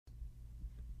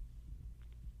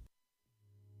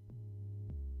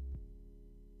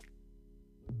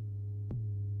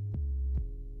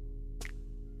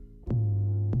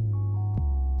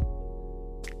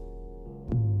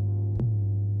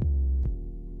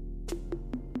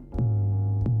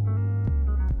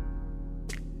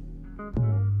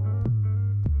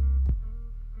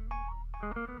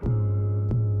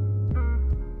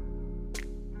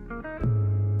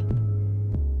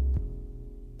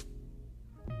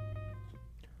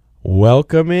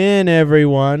Welcome in,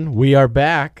 everyone. We are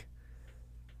back.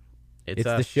 It's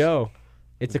the us. show.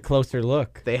 It's a closer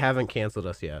look. They haven't canceled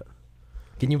us yet.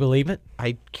 Can you believe it?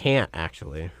 I can't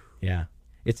actually. Yeah.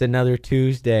 It's another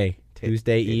Tuesday.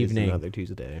 Tuesday It evening. is another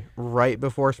Tuesday. Right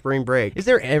before spring break. Is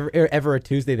there ever a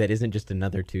Tuesday that isn't just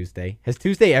another Tuesday? Has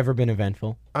Tuesday ever been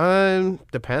eventful?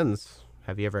 Depends.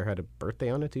 Have you ever had a birthday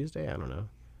on a Tuesday? I don't know.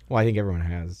 Well, I think everyone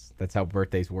has. That's how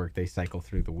birthdays work. They cycle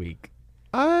through the week.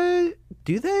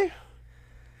 Do they?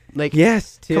 Like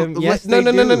Yes, Tim. Yes, no.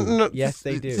 No. Yes,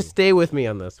 they do. Just stay with me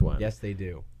on this one. Yes, they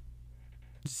do.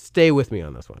 Just stay with me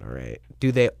on this one, all right?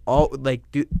 Do they all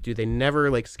do they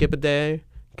never like skip a day?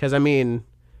 Cuz I mean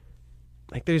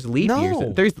like there's leap years.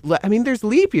 No. There's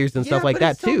leap years and stuff like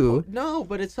that too. No,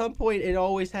 but at some point it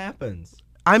always happens.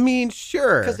 I mean,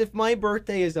 sure. Because if my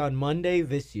birthday is on Monday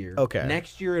this year, Okay.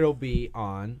 next year it'll be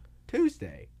on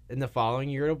Tuesday. And the following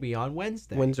year it'll be on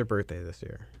Wednesday. When's your birthday this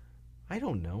year? I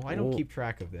don't know. I don't Well- keep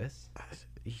track of this.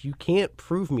 You can't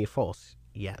prove me false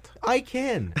yet. I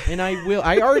can, and I will.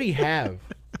 I already have.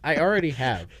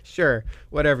 Sure,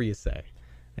 whatever you say.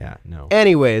 Yeah, no.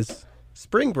 Anyways,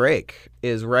 spring break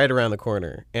is right around the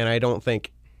corner, and I don't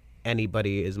think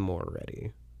anybody is more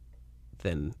ready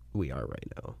than we are right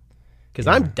now. Because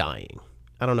Yeah. I'm dying.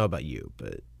 I don't know about you,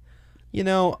 but You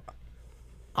know,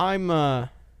 I'm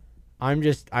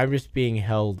just being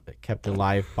kept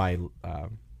alive by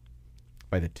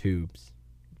the tubes.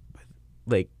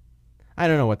 like I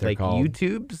don't know what they're like called.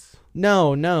 YouTubes?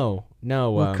 No.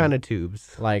 What kind of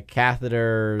tubes? Like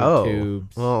catheter Oh,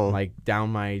 tubes, oh. like down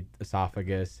my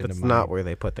esophagus. That's into not where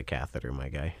they put the catheter, my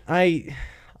guy.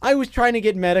 I was trying to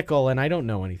get medical, and I don't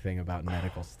know anything about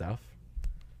medical stuff.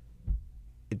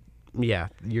 Yeah,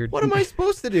 you're. What am I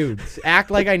supposed to do?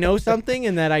 Act like I know something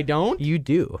and that I don't? You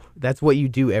do. That's what you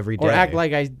do every day. Or act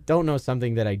like I don't know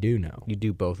something that I do know? you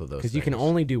do both of those. Because you can things.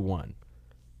 only do one.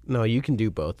 No, you can do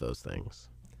both those things.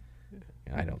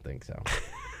 I don't think so.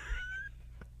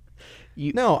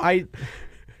 You-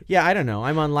 Yeah, I don't know.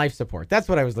 I'm on life support. That's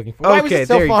what I was looking for. Why was Okay, it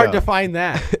so there you hard go. to find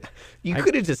that? You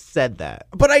could have just said that.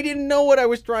 But I didn't know what I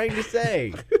was trying to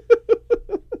say.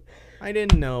 I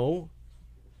didn't know.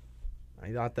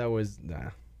 I thought that was...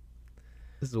 Nah.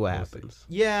 This is what happens.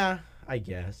 Yeah, I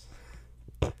guess.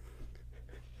 All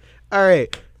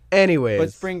right. Anyways.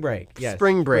 But spring break. Yes.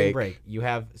 Spring break. You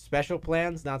have special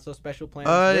plans, not so special plans?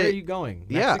 Where are you going?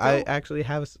 Yeah, Mexico? I actually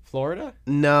have. Florida?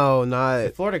 No, If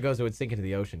not. Florida goes, it would sink into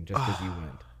the ocean just because you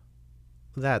went.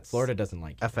 That's Florida doesn't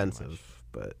like you very much. offensive,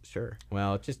 but sure.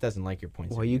 Well, it just doesn't like your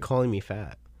points Why are of you view. calling me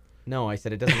fat? No, I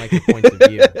said it doesn't like your points of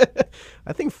view.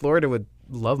 I think Florida would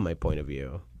love my point of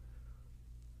view.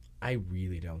 I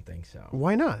really don't think so.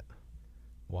 Why not?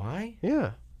 Why?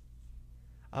 Yeah.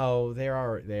 Oh, they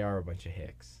are a bunch of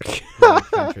hicks. Who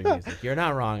like country music. You're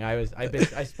not wrong. I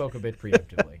spoke a bit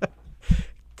preemptively.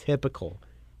 Typical.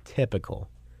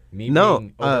 Me No,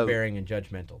 being overbearing and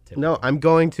judgmental. Typically. No, I'm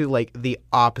going to like the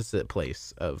opposite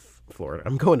place of Florida.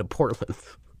 I'm going to Portland.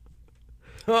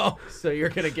 Oh, so you're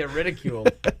gonna get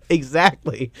ridiculed.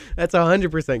 Exactly. That's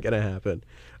 100% gonna happen.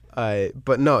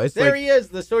 But no, it's There like he is,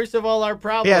 the source of all our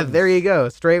problems. yeah, there you go.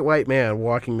 Straight white man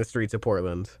walking the streets of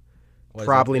Portland. What is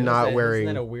probably that- not isn't wearing-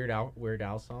 Isn't that a Weird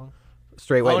Al song?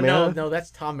 Straight white Oh man. no,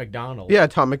 that's Tom McDonald. Yeah,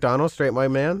 Tom McDonald, Straight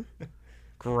White Man.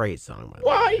 Great song, by the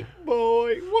way.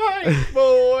 White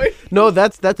boy. No,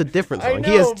 that's a different I song. know,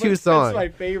 He has but two songs. That's my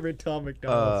favorite Tom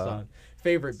McDonald song.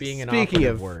 Favorite being an speaking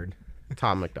operative of- word.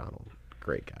 Tom McDonald,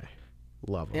 great guy.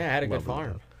 Love him. Yeah, had a good Love him.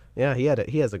 farm. Yeah,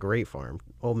 he has a great farm.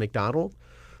 Old McDonald.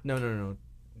 No.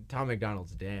 Tom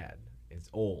McDonald's dad is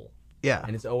Ole, Yeah.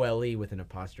 and it's OLE with an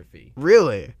apostrophe.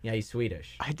 Really? Yeah, he's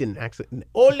Swedish. I didn't actually.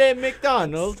 Ole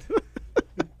McDonald.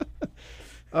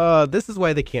 This is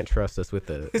why they can't trust us with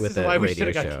the This with is the why we radio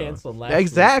should have got show. canceled last week.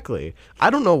 Exactly. I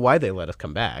don't know why they let us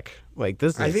come back. Like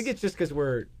this. I is- think it's just because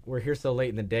we're here so late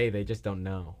in the day. They just don't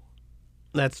know.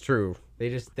 that's true.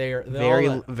 They're Very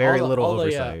all little all the,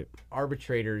 oversight.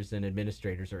 arbitrators and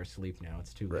administrators are asleep now.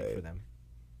 It's too late Right. for them.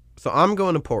 So I'm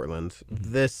going to Portland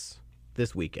Mm-hmm.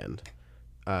 this weekend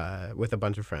with a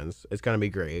bunch of friends. It's gonna be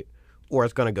great, or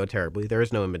it's gonna go terribly. There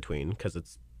is no in between because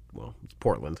it's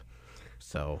Portland.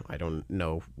 So I don't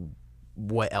know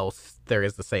what else there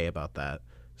is to say about that.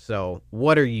 So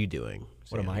what are you doing?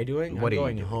 What am Sam? I doing? What I'm are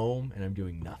going you doing? home and I'm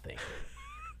doing nothing.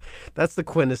 That's the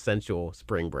quintessential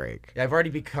spring break. I've already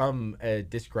become a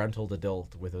disgruntled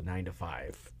adult with a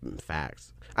 9-to-5.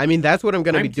 Facts. I mean, that's what I'm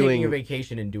going to I'm be doing. taking a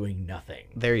vacation and doing nothing.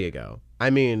 There you go. I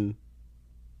mean,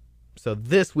 so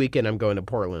this weekend I'm going to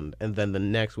Portland, and then the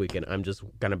next weekend I'm just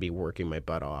going to be working my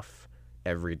butt off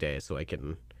every day so I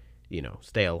can,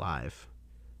 stay alive.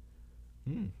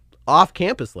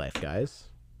 Off-campus life, guys.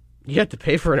 You have to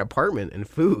pay for an apartment and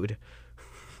food.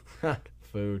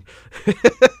 Food.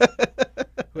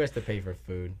 Who has to pay for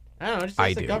food? I don't know. Just I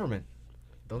ask the do. government.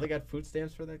 Don't they got food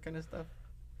stamps for that kind of stuff?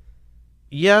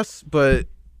 Yes, but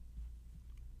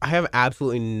I have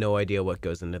absolutely no idea what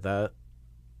goes into that.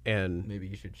 And Maybe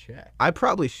you should check. I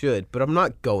probably should, but I'm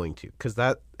not going to because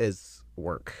that is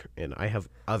work. And I have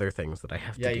other things that I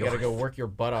have Yeah, to you do. got to go work your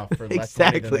butt off for less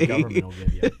money than the Exactly. government will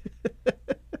give you.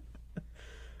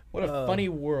 What a funny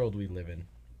world we live in.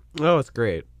 Oh, it's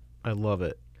great. I love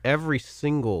it. Every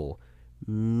single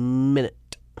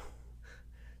minute.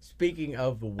 Speaking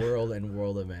of the world and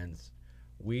world events,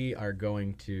 we are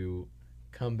going to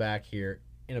come back here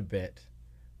in a bit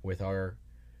with our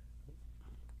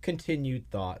continued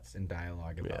thoughts and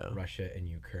dialogue about Russia and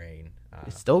Ukraine.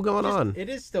 It's still going on. It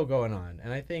is still going on,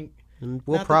 and I think And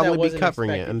we'll not that probably be wasn't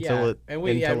covering it expected. until Yeah, it and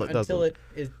we, until it doesn't.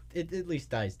 until it at least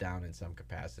dies down in some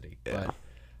capacity. Yeah.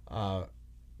 But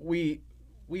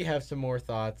we have some more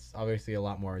thoughts. Obviously, a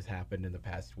lot more has happened in the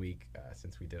past week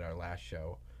since we did our last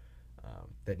show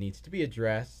that needs to be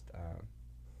addressed,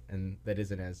 and that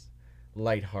isn't as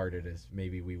lighthearted as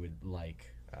maybe we would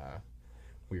like.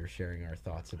 We were sharing our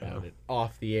thoughts about it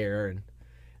off the air, and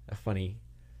a funny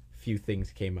few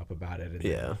things came up about it. And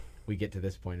then we get to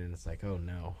this point, and it's like, oh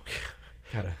no,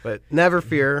 gotta. But never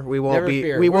fear, we won't Never be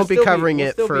fear. we We'll won't be still covering we'll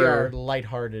it still be our for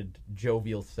lighthearted,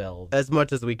 jovial selves. as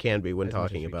much as we can be when As much as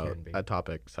talking we about can be. a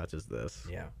topic such as this.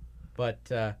 Yeah,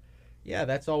 but yeah,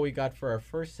 that's all we got for our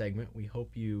first segment. We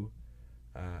hope you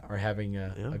are having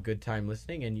a good time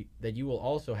listening, and that you will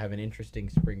also have an interesting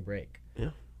spring break.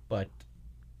 Yeah. But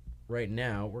right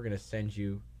now, we're gonna send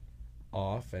you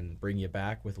off and bring you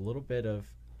back with a little bit of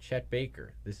Chet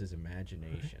Baker. This is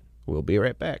Imagination. We'll be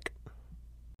right back.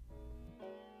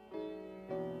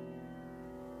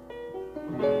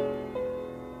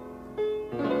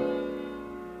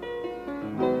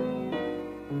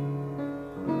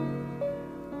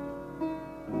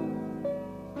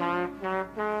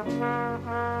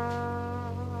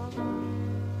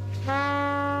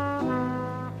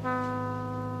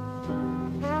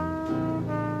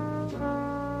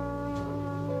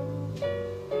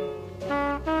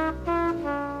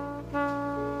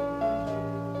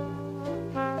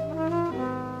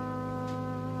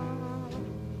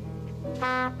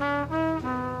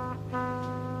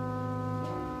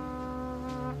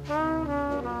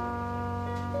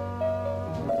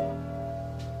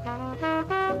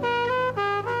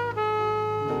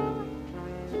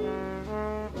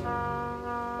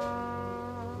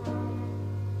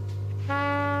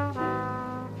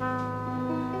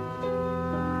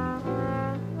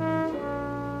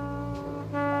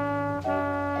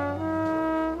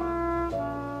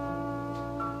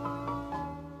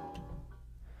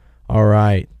 All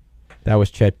right, that was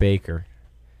Chet Baker,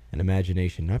 and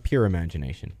Imagination, not pure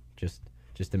imagination, just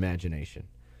imagination.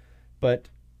 But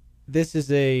this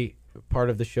is a part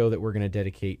of the show that we're going to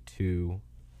dedicate to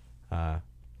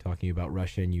talking about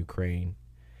Russia and Ukraine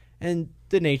and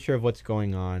the nature of what's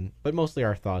going on, but mostly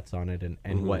our thoughts on it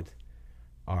and what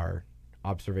our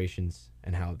observations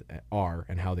and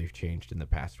how they've changed in the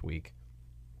past week.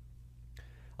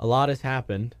 A lot has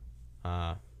happened,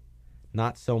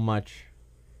 not so much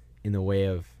in the way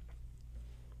of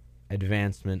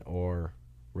advancement or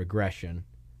regression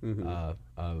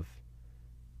of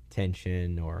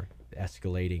tension or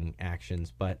escalating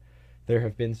actions, but there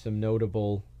have been some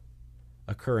notable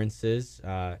occurrences,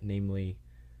 namely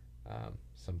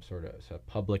some sort of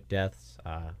public deaths.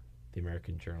 The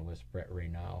American journalist Brett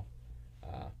Raynal,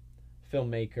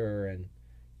 filmmaker, and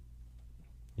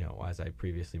as I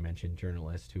previously mentioned,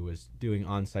 journalist who was doing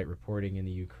on-site reporting in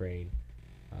the Ukraine,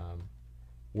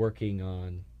 working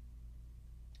on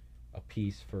a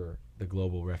piece for the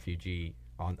global refugee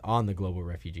on the global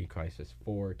refugee crisis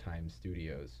for Times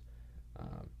Studios.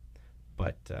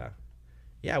 But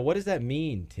what does that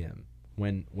mean, Tim?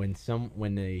 When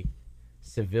a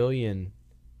civilian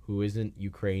who isn't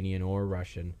Ukrainian or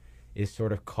Russian is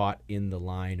sort of caught in the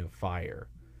line of fire,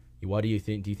 what do you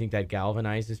think? Do you think that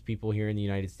galvanizes people here in the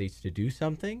United States to do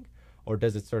something, or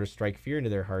does it sort of strike fear into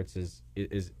their hearts is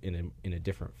in a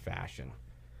different fashion?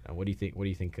 What do you think? What do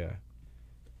you think?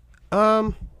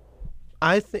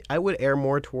 I think I would err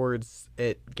more towards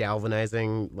it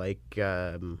galvanizing,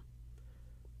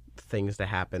 things to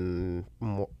happen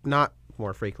not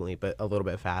more frequently, but a little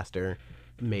bit faster.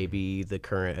 Maybe the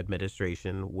current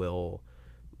administration will,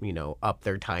 up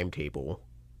their timetable.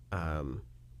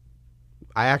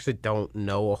 I actually don't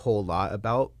know a whole lot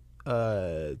about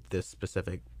this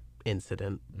specific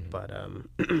incident, but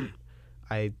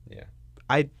I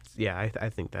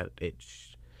think that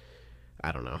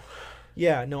I don't know.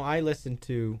 Yeah, no, I listened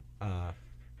to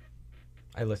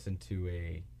I listened to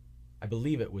I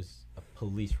believe it was a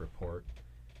police report,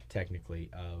 technically,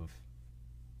 of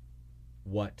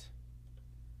what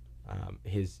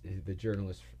the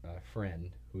journalist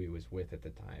friend who he was with at the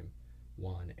time,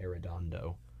 Juan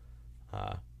Arredondo,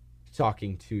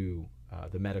 talking to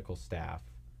the medical staff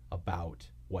about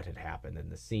what had happened in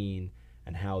the scene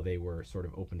and how they were sort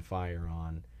of open fire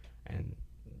on, and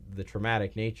the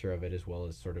traumatic nature of it, as well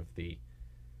as sort of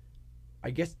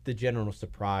I guess the general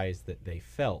surprise that they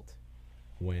felt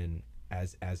when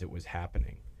as it was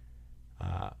happening.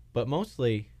 But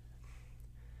mostly,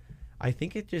 I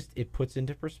think it puts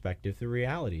into perspective the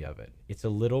reality of it. It's a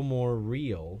little more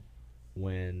real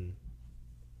when,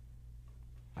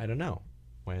 I don't know,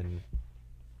 when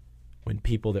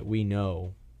people that we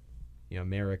know,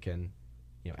 American,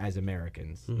 as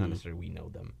Americans, not necessarily we know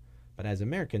them, but as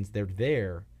Americans, they're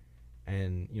there.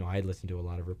 And, I listened to a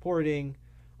lot of reporting,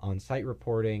 on-site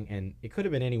reporting, and it could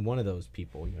have been any one of those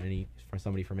people,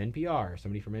 somebody from NPR,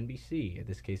 somebody from NBC. In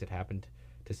this case, it happened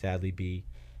to sadly be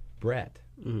Brett.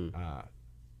 And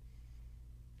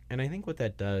I think what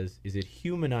that does is it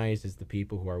humanizes the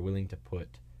people who are willing to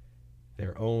put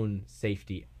their own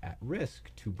safety at risk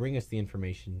to bring us the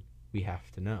information we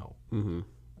have to know.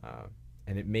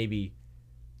 And it maybe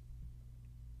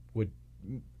would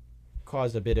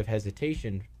cause a bit of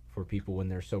hesitation for people when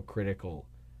they're so critical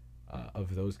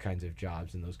of those kinds of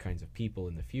jobs and those kinds of people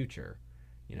in the future.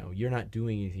 You're not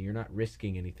doing anything, you're not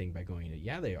risking anything by going in.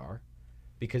 Yeah, they are.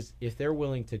 Because if they're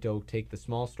willing to go take the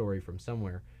small story from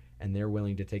somewhere and they're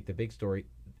willing to take the big story,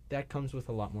 that comes with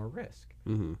a lot more risk.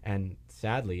 And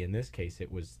sadly, in this case,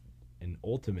 it was an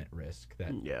ultimate risk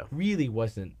that really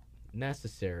wasn't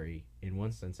necessary in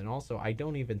one sense. And also, I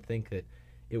don't even think that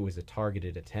it was a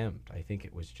targeted attempt. I think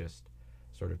it was just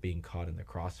sort of being caught in the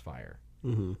crossfire.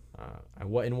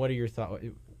 What are your thoughts?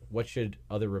 What should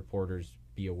other reporters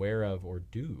be aware of or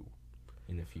do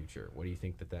in the future? What do you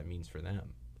think that means for them?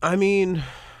 I mean,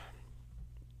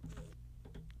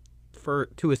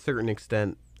 to a certain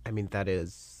extent, I mean,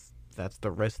 that's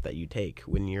the risk that you take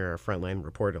when you're a frontline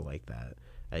reporter like that.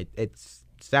 It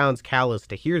sounds callous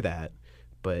to hear that,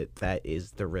 but that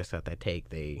is the risk that they take.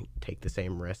 They take the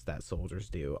same risk that soldiers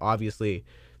do. Obviously,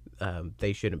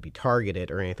 they shouldn't be targeted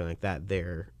or anything like that.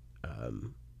 They're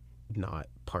not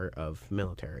part of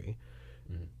military.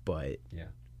 But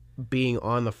being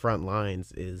on the front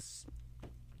lines is...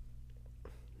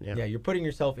 Yeah, you're putting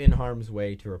yourself in harm's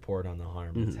way to report on the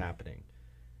harm that's happening.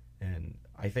 And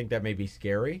I think that may be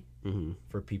scary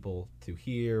for people to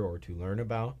hear or to learn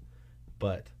about,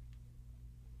 but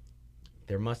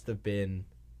there must have been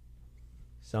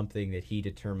something that he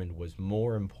determined was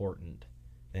more important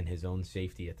than his own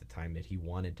safety at the time that he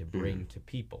wanted to bring to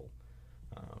people.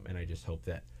 And I just hope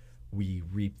that we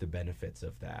reap the benefits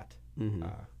of that, and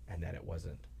that it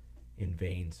wasn't in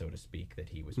vain, so to speak, that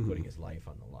he was putting his life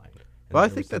on the line. Well, I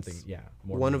think that's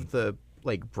one of the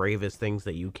bravest things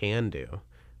that you can do.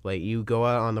 You go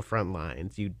out on the front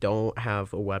lines. You don't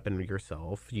have a weapon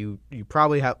yourself. You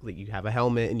probably have you have a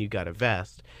helmet and you got a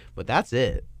vest, but that's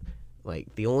it.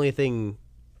 The only thing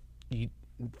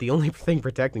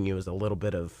protecting you is a little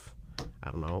bit of,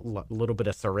 I don't know, a little bit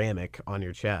of ceramic on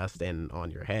your chest and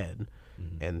on your head,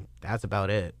 and that's about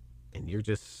it. And you're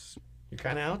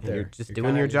kind of out there. You're just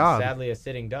doing your job. Sadly, a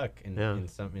sitting duck in a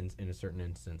certain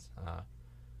instance.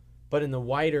 But in the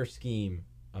wider scheme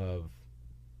of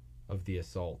the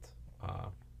assault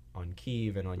on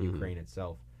Kyiv and on Ukraine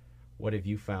itself, what have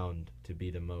you found to be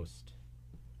the most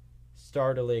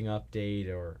startling update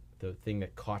or the thing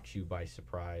that caught you by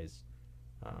surprise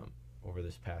over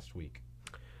this past week?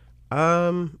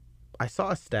 I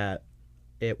saw a stat.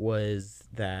 It was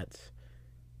that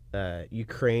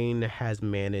Ukraine has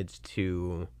managed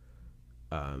to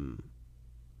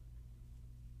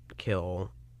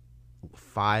kill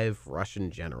 5 Russian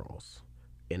generals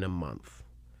in a month,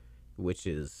 which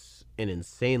is an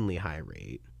insanely high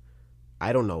rate.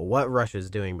 I don't know what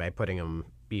Russia's doing by putting them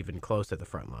even close to the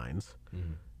front lines.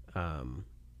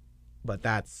 But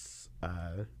that's,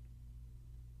 I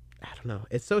don't know.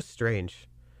 It's so strange.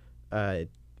 It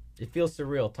feels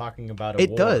surreal talking about a war.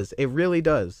 It does. It really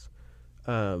does.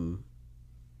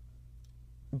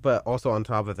 But also on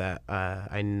top of that,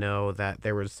 I know that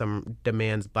there was some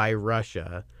demands by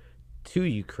Russia to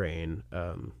Ukraine,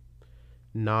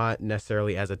 not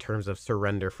necessarily as a terms of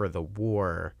surrender for the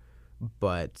war,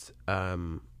 but I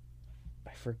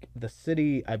forget the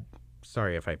city. I'm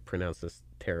sorry if I pronounce this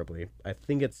terribly. I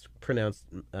think it's pronounced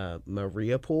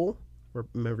Mariupol or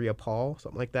Mariupol,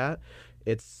 something like that.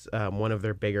 It's one of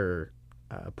their bigger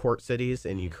port cities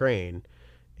in Ukraine,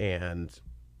 and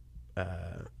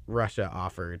Russia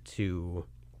offered to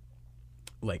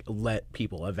like let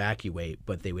people evacuate,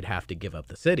 but they would have to give up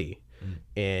the city,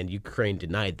 and Ukraine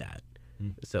denied that.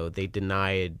 So they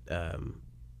denied,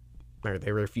 or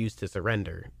they refused to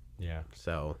surrender. Yeah.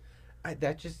 So,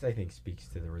 That just, I think, speaks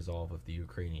to the resolve of the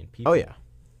Ukrainian people. oh yeah,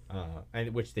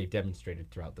 And which they've demonstrated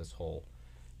throughout this whole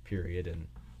period and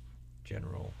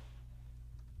general,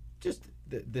 just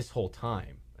this whole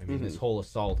time. I mean, this whole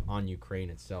assault on Ukraine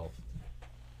itself,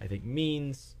 I think,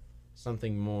 means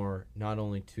something more not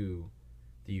only to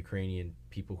the Ukrainian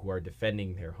people who are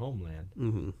defending their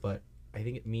homeland, but I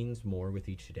think it means more with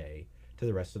each day to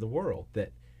the rest of the world,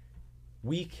 that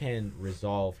we can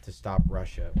resolve to stop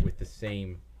Russia with the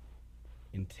same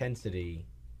intensity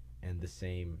and the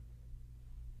same,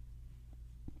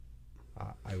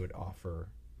 I would offer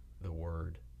the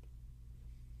word,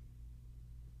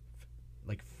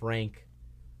 like, frank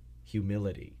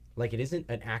humility. Like, it isn't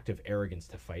an act of arrogance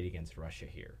to fight against Russia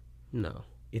here. no,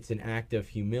 It's an act of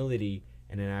humility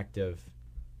and an act of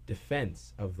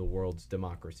defense of the world's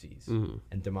democracies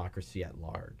and democracy at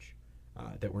large.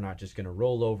 That we're not just going to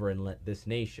roll over and let this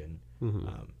nation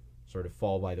sort of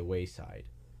fall by the wayside.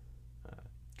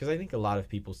 Because I think a lot of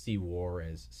people see war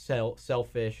as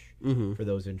selfish for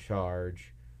those in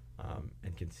charge,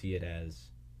 and can see it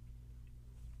as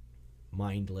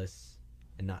mindless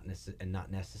and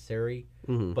not necessary.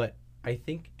 But I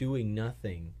think doing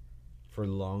nothing for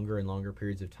longer and longer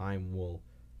periods of time will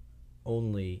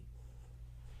only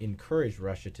encourage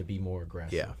Russia to be more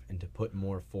aggressive and to put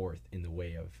more forth in the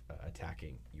way of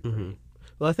attacking Ukraine.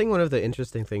 Well, I think one of the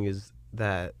interesting thing is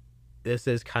that this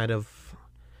is kind of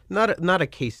not a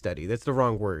case study. That's the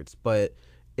wrong words, but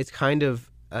it's kind of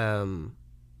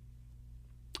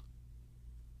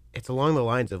it's along the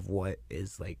lines of what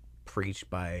is like preached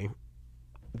by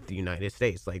the United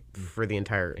States, like for the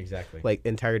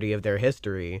entirety of their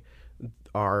history.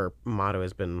 Our motto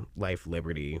has been life,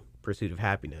 liberty, pursuit of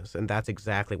happiness, and that's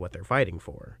exactly what they're fighting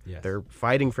for. Yes. They're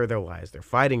fighting for their lives. They're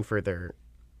fighting for they're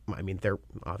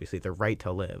obviously their right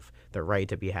to live, their right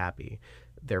to be happy.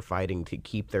 They're fighting to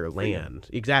keep their land.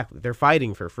 Exactly. They're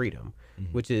fighting for freedom,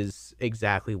 which is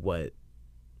exactly what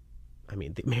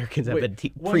the Americans have been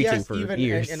preaching for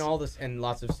years. And all this, and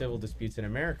lots of civil disputes in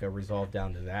America resolve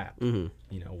down to that.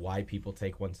 Why people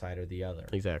take one side or the other.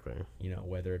 Exactly.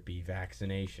 Whether it be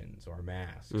vaccinations or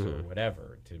masks or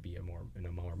whatever, to be in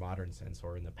a more modern sense,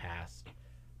 or in the past,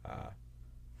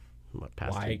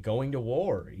 why going to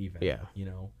war even. Yeah.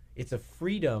 It's a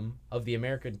freedom of the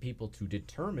American people to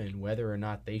determine whether or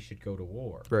not they should go to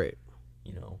war. Right.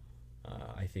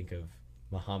 I think of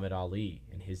Muhammad Ali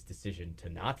and his decision to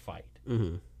not fight.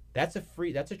 That's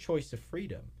a choice of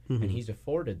freedom, and he's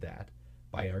afforded that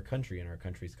by our country and our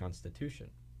country's constitution.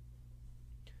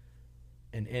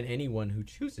 And anyone who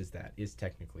chooses that is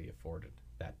technically afforded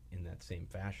that in that same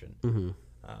fashion.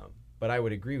 But I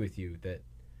would agree with you that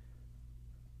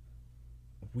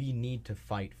we need to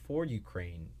fight for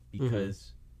Ukraine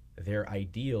because their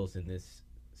ideals in this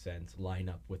sense line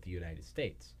up with the United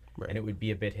States. Right. And it would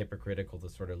be a bit hypocritical to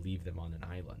sort of leave them on an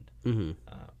island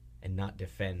and not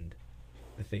defend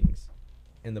the things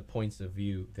and the points of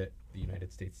view that the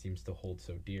United States seems to hold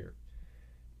so dear.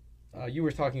 You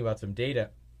were talking about some data.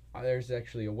 There's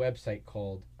actually a website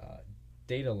called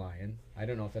Data Lion. I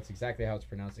don't know if that's exactly how it's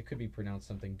pronounced. It could be pronounced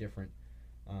something different.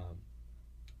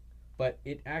 But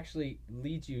it actually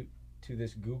leads you to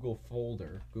this Google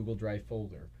Drive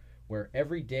folder, where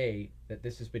every day that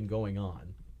this has been going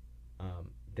on,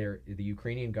 the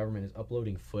Ukrainian government is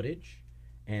uploading footage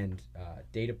and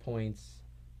data points,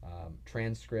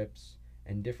 transcripts,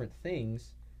 and different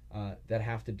things that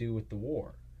have to do with the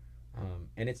war.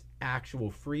 And it's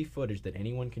actual free footage that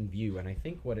anyone can view. And I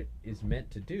think what it is meant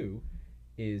to do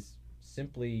is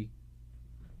simply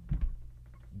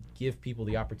give people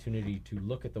the opportunity to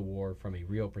look at the war from a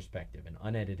real perspective, an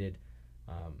unedited,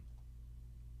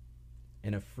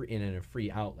 in a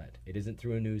free outlet. It isn't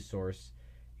through a news source.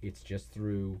 It's just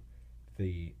through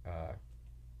the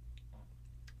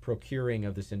procuring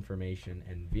of this information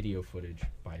and video footage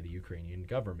by the Ukrainian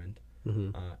government,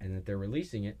 and that they're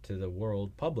releasing it to the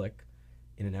world public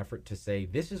in an effort to say,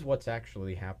 this is what's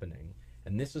actually happening,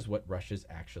 and this is what Russia's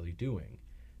actually doing.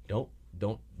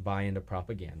 Don't buy into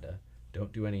propaganda.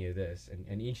 Don't do any of this.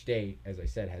 And each day, as I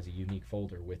said, has a unique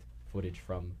folder with footage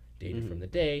from data from the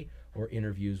day, or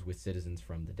interviews with citizens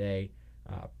from the day,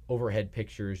 overhead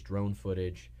pictures, drone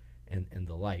footage, and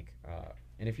the like.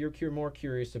 And if you're more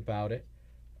curious about it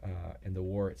and the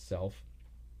war itself,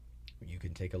 you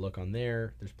can take a look on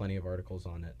there. There's plenty of articles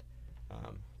on it.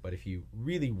 But if you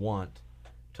really want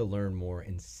to learn more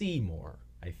and see more,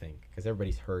 I think, because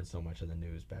everybody's heard so much of the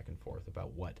news back and forth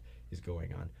about what is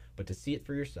going on. But to see it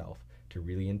for yourself, to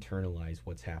really internalize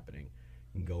what's happening,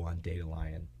 you can go on Data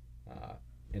Lion,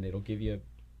 and it'll give you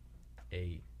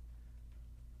a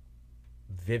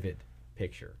vivid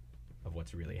picture of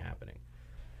what's really happening.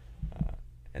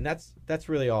 And that's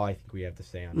really all I think we have to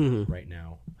say on it right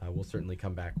now. We'll certainly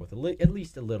come back with at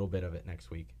least a little bit of it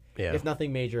next week. Yeah. If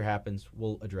nothing major happens,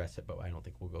 we'll address it, but I don't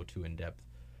think we'll go too in depth.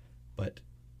 But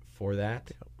for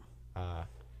that,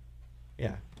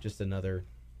 just another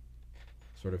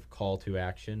sort of call to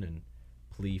action and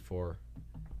plea for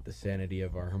the sanity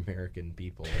of our American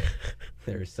people.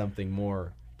 There is something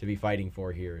more to be fighting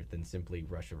for here than simply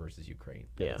Russia versus Ukraine.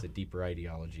 Yeah. It's a deeper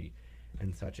ideology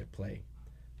and such at play.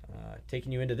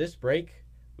 Taking you into this break,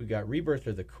 we got Rebirth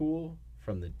of the Cool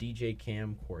from the DJ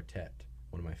Cam Quartet,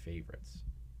 one of my favorites.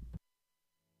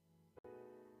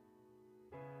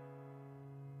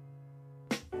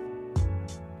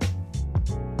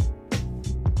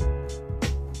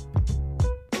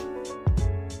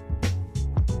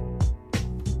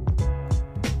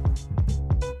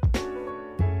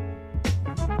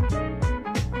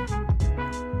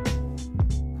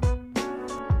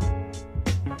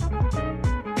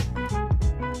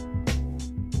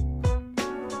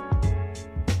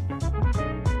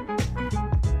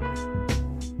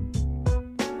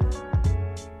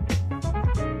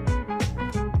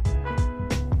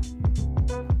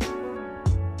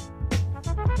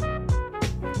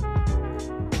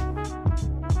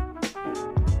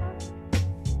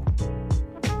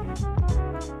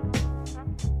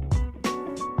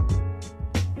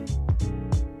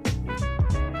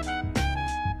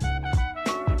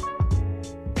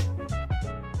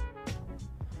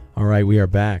 All right, we are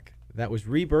back. That was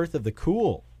Rebirth of the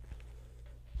Cool.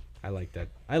 I like that.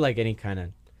 I like any kind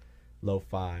of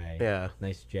lo-fi,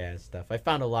 nice jazz stuff. I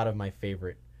found a lot of my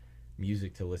favorite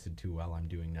music to listen to while I'm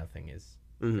doing nothing is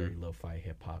very lo-fi,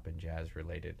 hip-hop, and jazz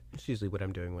related. It's usually what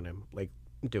I'm doing when I'm like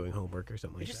doing homework or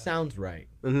something like that. It just sounds right.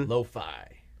 Lo-fi.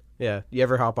 Yeah. You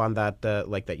ever hop on that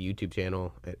like that YouTube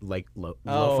channel, like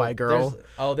Lo-Fi Girl?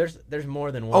 There's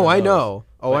more than one. Oh, of I those. know.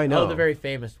 Oh, I know. Oh, the very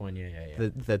famous one. Yeah.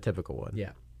 The typical one.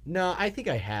 Yeah. No, I think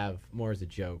I have more as a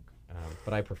joke,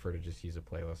 but I prefer to just use a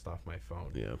playlist off my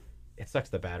phone. Yeah. It sucks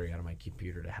the battery out of my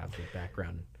computer to have the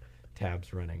background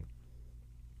tabs running.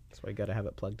 That's why you got to have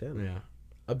it plugged in. Yeah.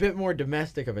 A bit more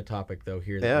domestic of a topic, though,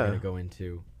 here that we're going to go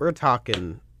into. We're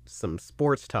talking some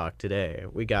sports talk today.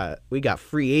 We got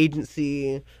free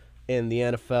agency in the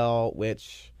NFL,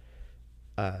 which,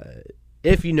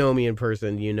 if you know me in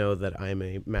person, you know that I'm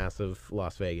a massive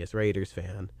Las Vegas Raiders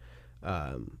fan.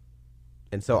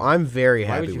 And so I'm very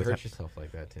happy with Why would you hurt yourself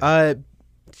like that, Tim?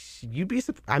 You'd be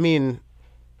surprised. I mean,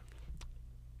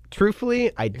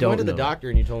 truthfully, I don't know. If you went to the doctor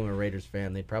and you told him a Raiders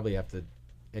fan, they'd probably have to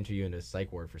enter you into a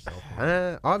psych ward for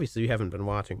self-harm. Obviously, you haven't been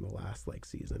watching the last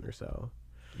season or so.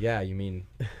 Yeah, you mean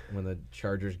when the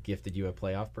Chargers gifted you a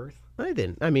playoff berth? I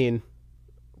didn't. I mean,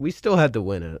 we still had to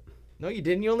win it. No, you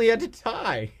didn't. You only had to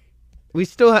tie. We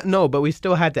still but we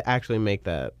still had to actually make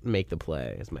the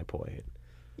play. Is my point.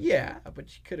 Yeah, but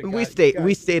you could have.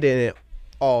 We stayed in it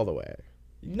all the way.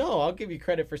 No, I'll give you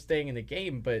credit for staying in the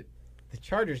game, but the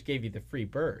Chargers gave you the free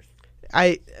berth.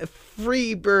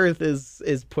 Free berth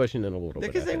is pushing it a little bit.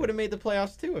 Because they would have made the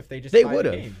playoffs too if they just they tied would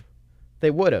the have. game.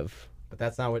 They would have. But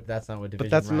that's not what division But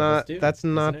that's rivals do.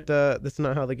 that's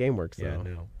not how the game works. Yeah,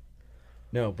 though.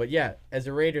 No, but yeah, as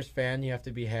a Raiders fan, you have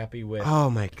to be happy with. Oh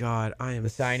my God, I am the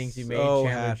signings you made. so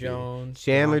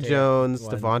Chandler happy. Jones,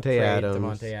 Davante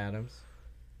Adams. Davante Adams.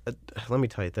 Let me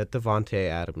tell you, that Davante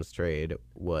Adams trade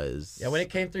was. Yeah, when it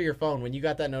came through your phone, when you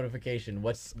got that notification,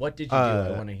 what did you do?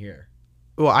 I want to hear.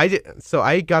 Well, I did. So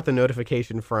I got the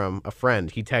notification from a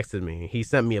friend. He texted me. He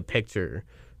sent me a picture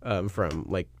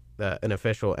from an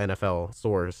official NFL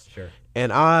source. Sure.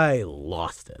 And I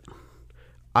lost it.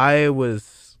 I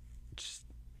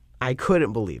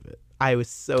couldn't believe it. I was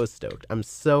so stoked. I'm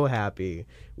so happy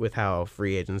with how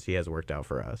free agency has worked out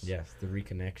for us. Yes, the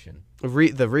reconnection. The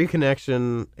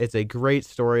reconnection, it's a great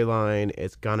storyline.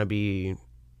 It's going to be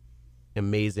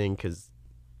amazing because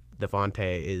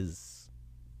Davante is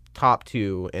top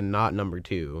 2 and not number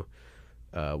 2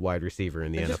 wide receiver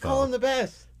in the NFL. Just call him the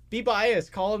best. Be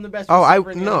biased. Call him the best. Oh,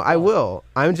 NFL. I will.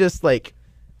 I'm just I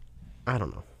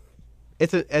don't know.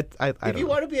 If you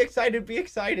want to be excited, be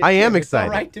excited. I am excited.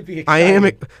 It's all right to be excited. I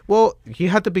am. Well, you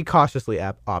have to be cautiously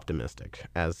optimistic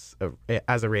as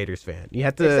a Raiders fan. You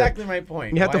have to. Exactly my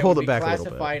point. You have to hold it back a little bit.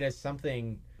 Classified as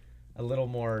something a little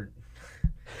more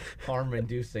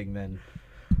harm-inducing than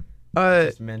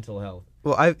just mental health.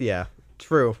 Well,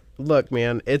 True. Look,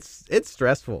 man, it's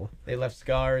stressful. They left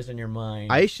scars in your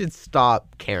mind. I should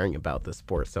stop caring about this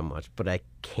sport so much, but I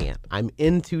can't. I'm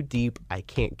in too deep. I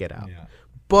can't get out. Yeah.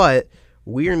 But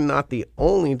we're not the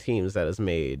only teams that has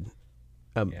made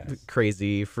Yes.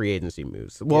 crazy free agency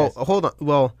moves. Well, Yes. hold on.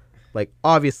 Well, like,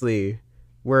 obviously,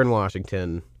 we're in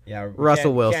Washington. Yeah,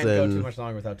 Russell we can't go Wilson. too much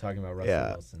longer without talking about Russell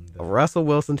Yeah. Wilson. Russell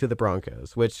Wilson to the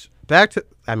Broncos, which back to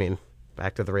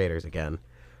the Raiders again.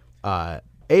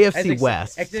 AFC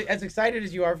West. As excited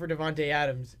as you are for Devontae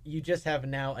Adams, you just have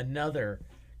now another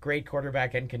great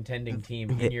quarterback and contending team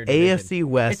in your division. AFC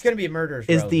West It's going to be a murderer's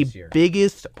is row the this year.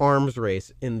 biggest arms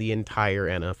race in the entire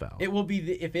NFL. It will be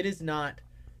if it is not.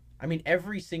 I mean,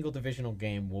 every single divisional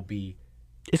game will be.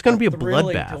 It's going to be a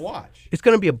thrilling to bloodbath. watch. It's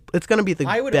going to be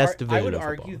the best division I would of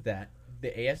argue football. that the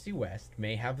AFC West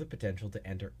may have the potential to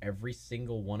enter every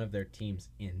single one of their teams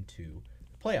into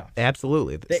playoffs.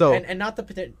 Absolutely. They, and not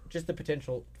just the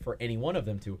potential for any one of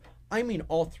them to. I mean,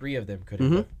 all three of them could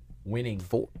end up winning.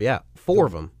 four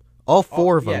of them. All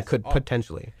four of them yes, could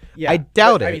potentially. Yeah, I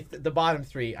doubt but, it. I mean, the bottom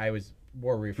three, I was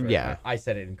more referring. Yeah. I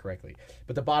said it incorrectly,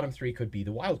 but the bottom three could be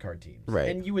the wild card teams, Right.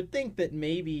 And you would think that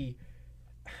maybe,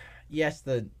 yes,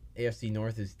 the AFC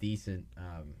North is decent,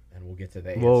 and we'll get to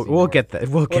the AFC we'll North. get that.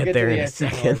 We'll get to there the in a AFC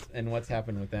second. North and what's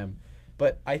happened with them.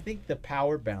 But I think the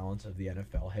power balance of the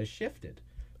NFL has shifted.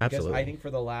 Because Absolutely. I think for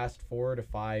the last 4 to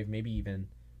 5, maybe even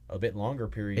a bit longer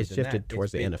periods, It's than shifted that,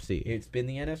 towards the NFC. It's been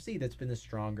the NFC that's been the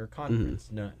stronger conference,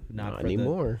 not Not for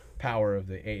anymore. the power of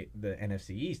the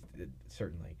NFC East,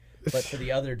 certainly. But for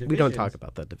the other divisions, We don't talk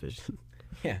about that division.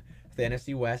 Yeah, the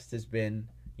NFC West has been,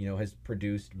 has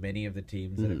produced many of the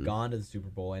teams that have gone to the Super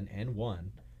Bowl and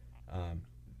won.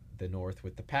 The North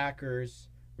with the Packers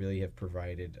really have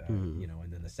provided, and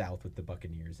then the South with the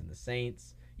Buccaneers and the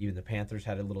Saints. Even the Panthers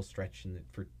had a little stretch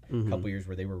for a couple years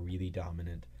where they were really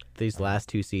dominant. These last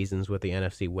two seasons with the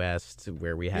NFC West,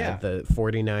 where we had Yeah. the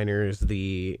 49ers,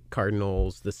 the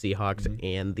Cardinals, the Seahawks,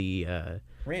 and the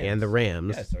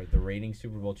Rams. Yes, are the reigning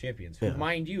Super Bowl champions, who,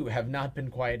 mind you, have not been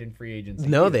quiet in free agency.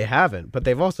 No, either. they haven't, but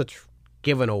they've also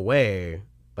given away,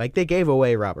 like they gave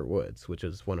away Robert Woods, which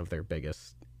is one of their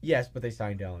biggest. Yes, but they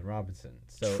signed Allen Robinson.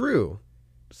 So True.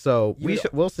 So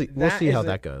we'll see how is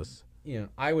that goes.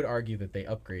 I would argue that they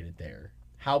upgraded there.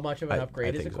 How much of an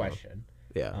upgrade is a think so. question.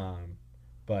 Yeah.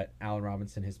 But Allen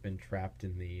Robinson has been trapped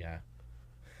in the.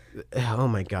 Oh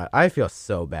my God, I feel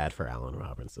so bad for Allen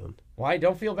Robinson. Why?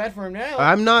 Don't feel bad for him now.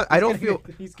 I'm not. I don't feel.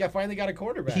 He's finally got a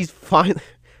quarterback. He's fine.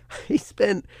 He's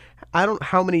been. I don't know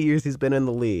how many years he's been in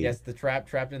the league. Yes, the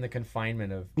trapped in the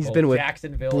confinement of. He's both been with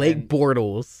Jacksonville, Blake and,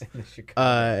 Bortles, and the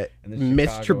Chicago, and the Mitch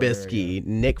Chicago Trubisky, area.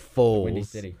 Nick Windy Foles,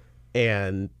 City.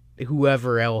 and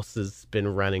whoever else has been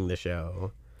running the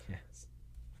show. Yes.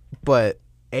 But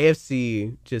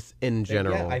AFC, just in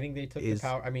general, Yeah, I think they took the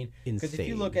power. I mean, because if you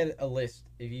insane. look at a list,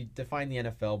 if you define the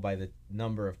NFL by the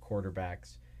number of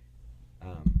quarterbacks,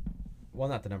 well,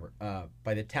 not the number,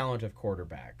 by the talent of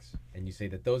quarterbacks, and you say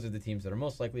that those are the teams that are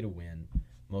most likely to win,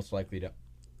 most likely to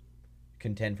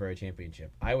contend for a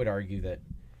championship, I would argue that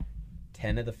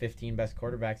 10 of the 15 best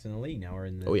quarterbacks in the league now are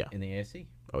in the in the AFC.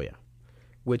 Oh yeah,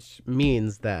 which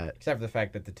means that Except for the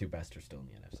fact that the two best are still in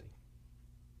the NFC.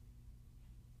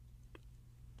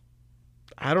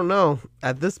 I don't know.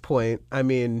 At this point, I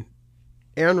mean,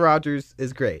 Aaron Rodgers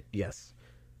is great. Yes.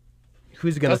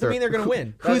 Who's he gonna Doesn't throw? mean they're gonna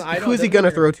win. Who's I don't- he doesn't gonna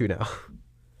mean throw to now?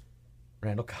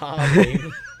 Randall Cobb,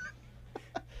 maybe.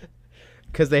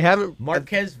 Because they haven't.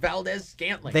 Marquez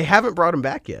Valdez-Scantling. They haven't brought him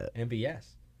back yet. MBS.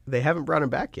 They haven't brought him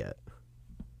back yet.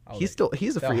 Oh, He's a they'll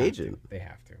free have agent. to. They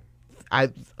have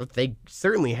to. They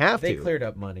certainly have They to. cleared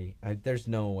up money. There's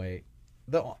no way.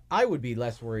 I would be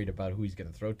less worried about who he's going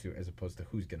to throw to as opposed to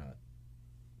who they're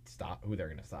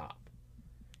going to stop.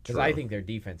 Because I think their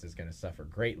defense is going to suffer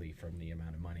greatly from the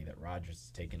amount of money that Rodgers has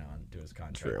taken on to his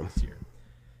contract this year.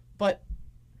 But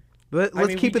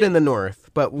Let's keep it in the North,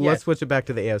 but let's switch it back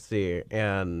to the AFC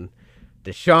and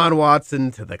Deshaun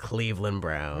Watson to the Cleveland why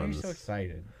are Browns. you so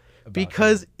excited? About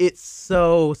Because it's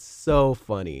so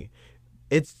funny.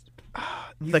 It's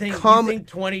you the think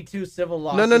 22 civil No.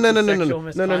 lawsuits of sexual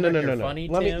misconduct are funny,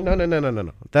 Tim?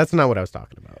 No. That's not what I was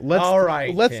talking about. All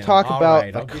right, let's Tim. talk All about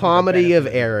right. I'll a give you the comedy benefit of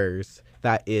of the- errors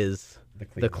that is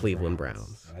the Cleveland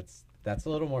Browns. That's a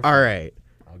little more All fun. right.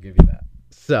 I'll give you that.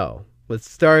 So let's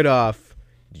start off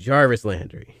Jarvis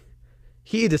Landry.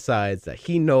 He decides that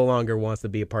he no longer wants to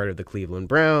be a part of the Cleveland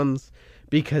Browns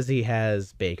because he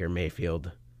has Baker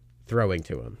Mayfield throwing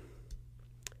to him.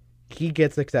 He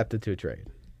gets accepted to a trade.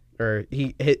 Or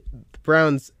the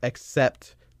Browns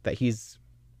accept that He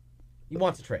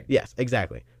wants a trade. Yes,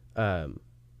 exactly.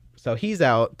 So he's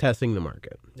out testing the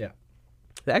market. Yeah.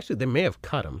 Actually, they may have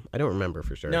cut him. I don't remember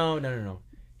for sure. No.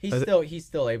 He's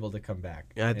still able to come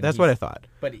back. Yeah, And that's what I thought.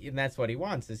 And that's what he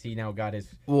wants. Is he now got his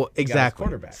Exactly.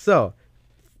 quarterback? So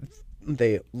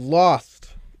they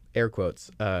lost, air quotes,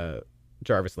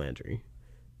 Jarvis Landry.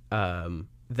 Then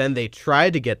they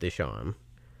tried to get Deshaun,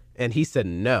 and he said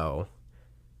no.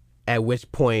 At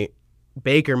which point,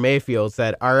 Baker Mayfield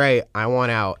said, "All right, I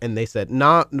want out," and they said,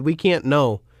 "No, we can't.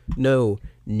 No.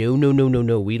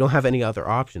 We don't have any other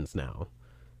options now."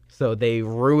 So they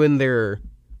ruined their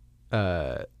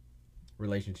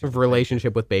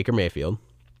relationship with Baker Mayfield.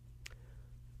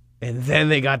 And then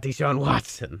they got Deshaun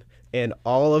Watson and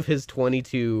all of his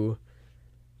 22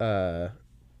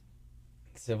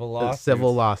 civil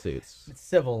lawsuits. It's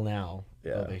civil now.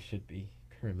 Yeah. They should be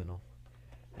criminal.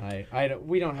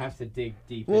 We don't have to dig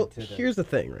deep into here's the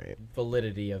thing, right?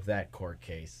 Validity of that court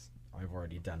case. I've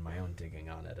already done my own digging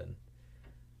on it, and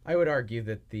I would argue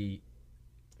that the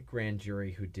grand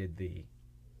jury who did the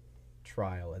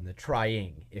trial and the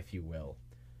trying, if you will,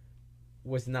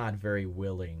 was not very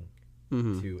willing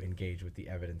to engage with the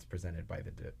evidence presented by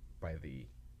the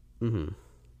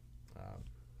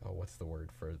what's the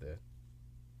word for the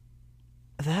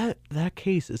that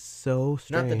case is so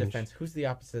strange. Not the defense. Who's the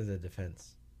opposite of the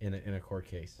defense in a court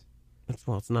case? It's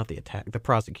not the attack. The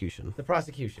prosecution. The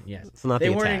prosecution, yes. It's not they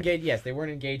the weren't attack. engaged. Yes, they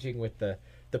weren't engaging with the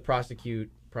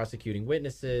prosecuting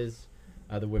witnesses,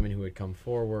 the women who had come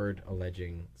forward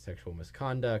alleging sexual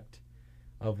misconduct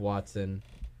of Watson.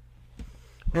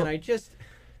 Well, and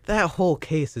that whole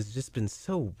case has just been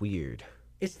so weird.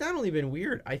 It's not only been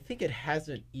weird. I think it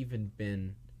hasn't even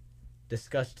been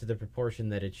discussed to the proportion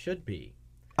that it should be.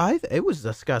 It was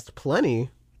discussed plenty.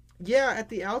 Yeah, at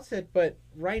the outset, but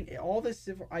all this,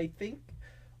 I think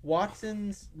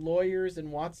Watson's lawyers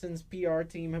and Watson's PR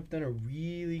team have done a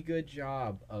really good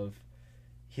job of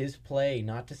his play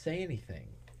not to say anything,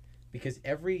 because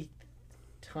every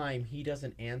time he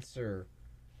doesn't answer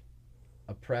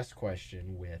a press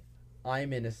question with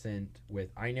 "I'm innocent," with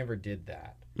 "I never did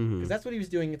that," because that's what he was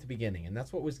doing at the beginning, and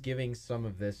that's what was giving some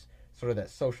of this sort of that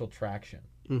social traction.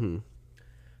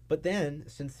 But then,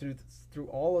 since through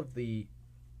all of the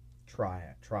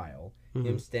trial,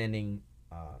 him standing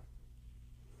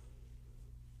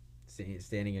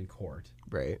in court,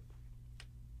 right,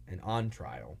 and on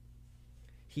trial,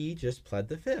 he just pled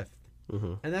the fifth.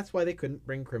 And that's why they couldn't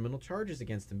bring criminal charges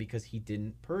against him, because he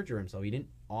didn't perjure himself. He didn't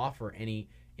offer any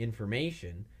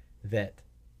information that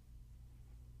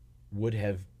would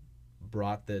have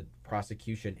brought the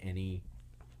prosecution any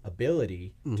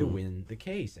ability to win the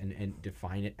case and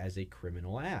define it as a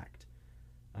criminal act.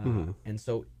 And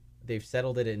so they've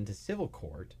settled it into civil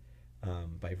court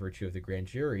by virtue of the grand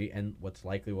jury, and what's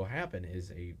likely will happen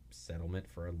is a settlement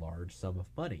for a large sum of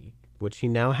money, which he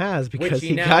now has, because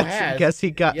he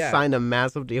got signed a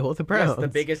massive deal with the Browns.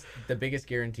 Yes, the biggest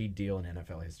guaranteed deal in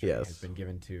NFL history has been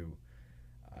given to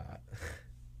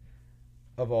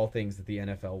of all things that the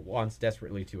NFL wants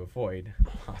desperately to avoid,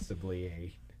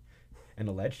 possibly an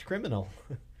alleged criminal.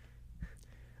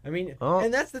 I mean,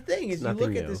 and that's the thing, is you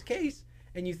look at this case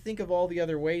and you think of all the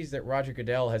other ways that Roger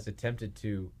Goodell has attempted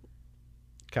to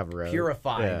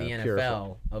purify the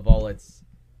NFL of all its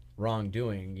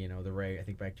wrongdoing. You know, I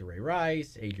think back to Ray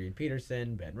Rice, Adrian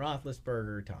Peterson, Ben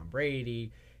Roethlisberger, Tom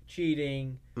Brady,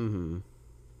 cheating,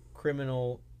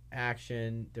 criminal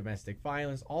action, domestic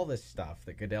violence, all this stuff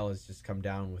that Goodell has just come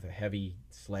down with a heavy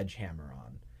sledgehammer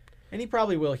on. And he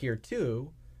probably will here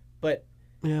too, but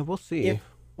yeah, we'll see.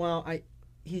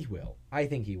 He will. I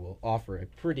think he will offer a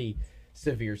pretty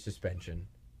severe suspension,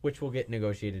 which will get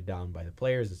negotiated down by the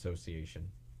Players Association.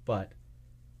 But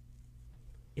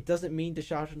it doesn't mean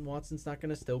Deshaun Watson's not going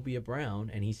to still be a Brown,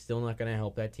 and he's still not going to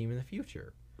help that team in the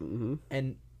future.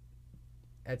 And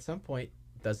at some point,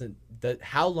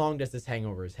 how long does this hang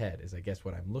over his head is, I guess,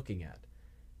 what I'm looking at.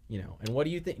 You know, and what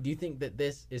do you think? Do you think that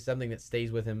this is something that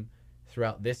stays with him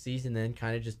throughout this season, then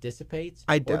kind of just dissipates?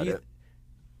 I doubt it.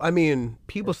 I mean,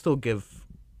 people still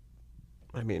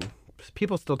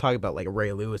talk about like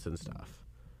Ray Lewis and stuff.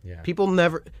 Yeah. People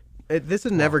never. This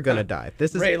is never gonna die.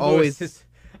 This is Ray always. Lewis is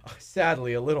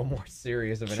sadly a little more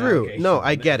serious of an true. allegation. No,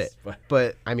 I get this, it.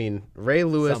 But I mean, Ray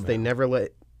Lewis, they never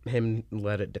let him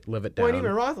live it down. Well, and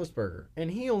even Roethlisberger,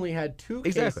 and he only had 2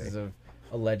 cases of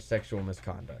alleged sexual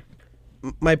misconduct.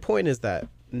 My point is that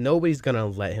nobody's gonna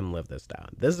let him live this down.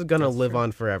 This is gonna live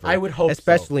on forever. I would hope,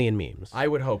 especially in memes. I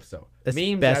would hope so.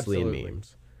 Especially in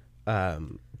memes.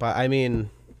 But I mean,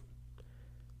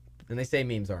 and they say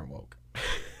memes aren't woke.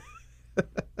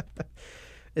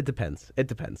 It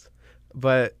depends.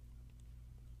 But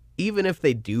even if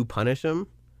they do punish him,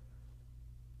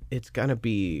 it's gonna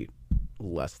be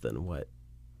less than what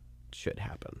should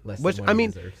happen. Less Which, than what I he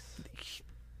mean, deserves.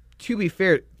 to be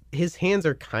fair, his hands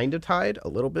are kind of tied a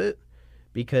little bit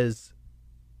because,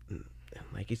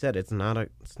 like you said,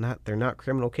 they're not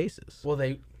criminal cases. Well,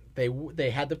 they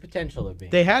had the potential of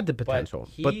being. They had the potential,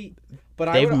 but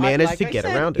they've managed to get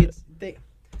around it.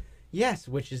 Yes,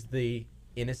 which is the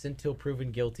innocent till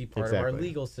proven guilty part of our Exactly.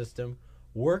 legal system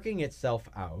working itself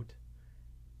out.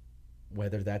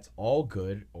 Whether that's all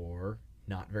good or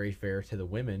not very fair to the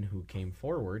women who came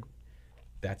forward,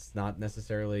 that's not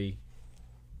necessarily,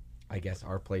 I guess,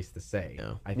 our place to say.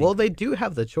 Yeah. I think Well, they do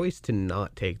have the choice to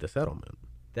not take the settlement.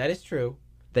 that is true.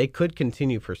 They could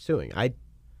continue pursuing. I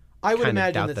would kind of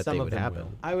imagine doubt that that some they of would them happen.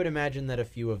 will. I would imagine that a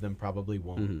few of them probably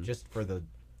won't, Mhm. just for the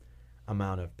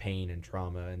amount of pain and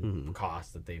trauma and Mhm.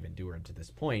 cost that they've endured to this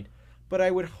point. But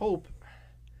I would hope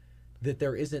that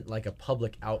there isn't like a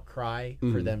public outcry for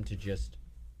Mhm. them to just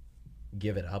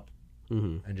give it up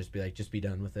Mm-hmm. and just be like, just be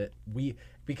done with it.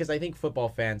 Because I think football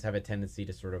fans have a tendency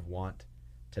to sort of want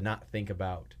to not think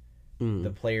about Mm-hmm.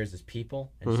 the players as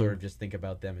people and Mhm. sort of just think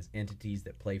about them as entities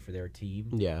that play for their team.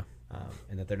 Yeah.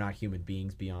 And that they're not human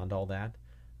beings beyond all that.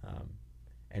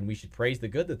 And we should praise the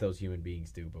good that those human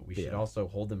beings do, but we should Yeah. also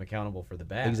hold them accountable for the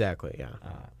bad. Exactly. Yeah.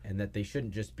 And that they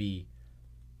shouldn't just be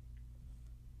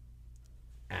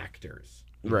actors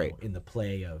Right. in the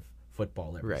play of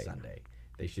football every Right. Sunday.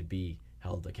 They should be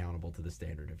held accountable to the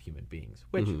standard of human beings,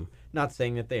 which Mhm. not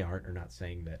saying that they aren't or not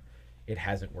saying that it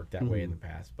hasn't worked that way in Mhm. the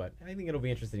past, but I think it'll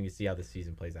be interesting to see how this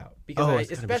season plays out. Because Oh, it's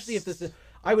gonna be especially if this is,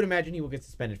 I would imagine he will get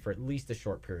suspended for at least a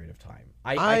short period of time.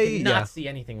 I cannot yeah. see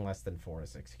anything less than 4 to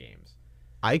 6 games.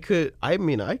 I could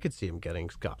see him getting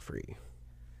scot-free.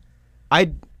 I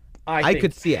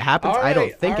could see it happen. All I don't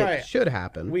right, think all it right. should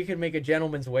happen. We could make a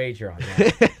gentleman's wager on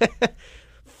that.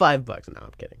 $5. No,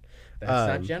 I'm kidding.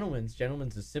 That's not gentleman's.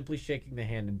 Gentleman's is simply shaking the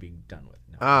hand and being done with.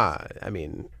 No. I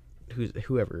mean,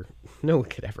 whoever, no one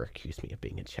could ever accuse me of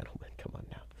being a gentleman. Come on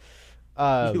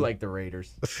now. You like the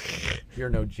Raiders. You're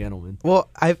no gentleman.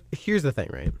 Well, here's the thing,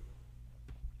 right?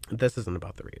 This isn't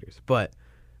about the Raiders, but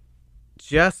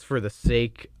just for the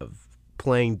sake of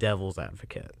playing devil's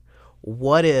advocate,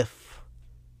 what if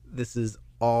this is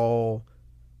all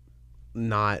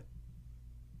not...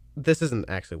 This isn't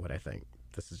actually what I think.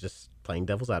 This is just playing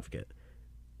devil's advocate.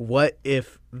 What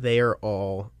if they are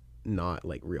all not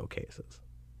like real cases?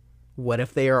 What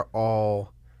if they are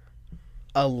all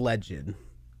alleged,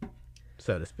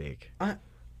 so to speak?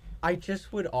 I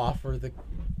just would offer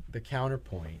the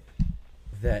counterpoint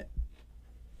that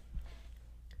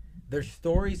their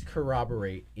stories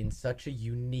corroborate in such a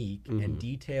unique and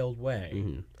detailed way.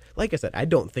 Mm-hmm. Like I said, I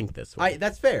don't think this way.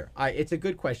 That's fair. It's a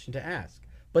good question to ask,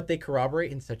 but they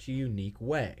corroborate in such a unique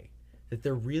way that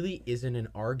there really isn't an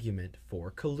argument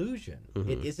for collusion.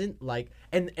 It isn't like,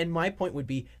 and my point would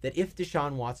be that if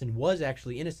Deshaun Watson was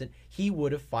actually innocent, he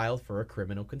would have filed for a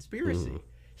criminal conspiracy.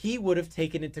 He would have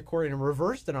taken it to court and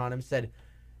reversed it on him, said,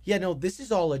 yeah, no, this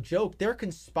is all a joke. They're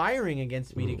conspiring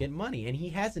against me to get money, and he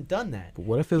hasn't done that. But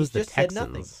what if it was the just said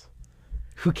nothing. Texans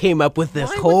who came up with this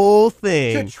Why would- whole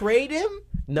thing? To trade him?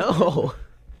 No.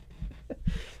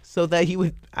 So that he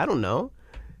would, I don't know.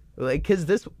 Like, because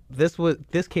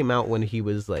this came out when he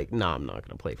was like, nah, I'm not going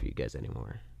to play for you guys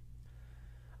anymore.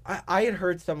 I had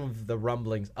heard some of the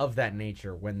rumblings of that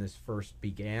nature when this first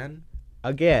began,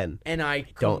 Again, and I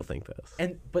don't think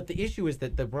this. But the issue is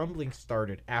that the rumblings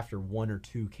started after 1 or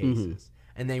 2 cases,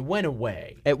 and they went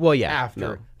away Well, yeah.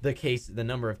 after no, the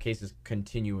number of cases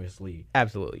continuously.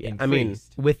 absolutely. Yeah. I mean,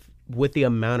 increased. with the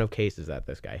amount of cases that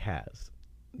this guy has,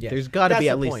 Yes, there's got to that's be the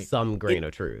at least point. some grain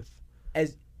of truth.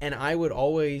 And I would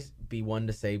always be one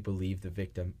to say believe the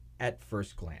victim at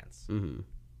first glance. Mm-hmm.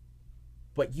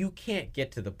 But you can't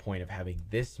get to the point of having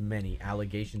this many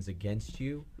allegations against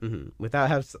you Mm-hmm. Without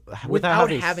without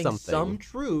having something. some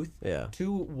truth Yeah.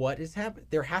 to what is happening.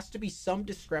 There has to be some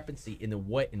discrepancy in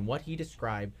what he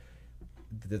described,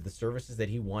 the services that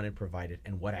he wanted provided,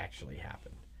 and what actually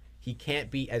happened. He can't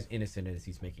be as innocent as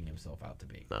he's making himself out to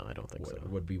be. No, I don't think so.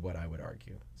 Would be what I would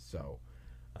argue. So,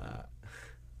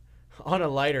 on a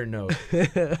lighter note,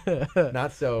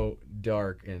 not so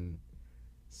dark and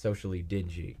socially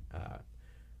dingy,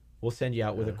 we'll send you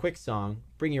out with a quick song,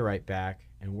 bring you right back,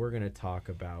 and we're going to talk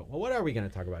about, well, what are we going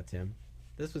to talk about, Tim?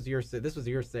 This was your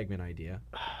segment idea.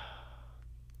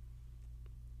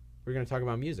 We're going to talk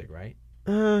about music, right?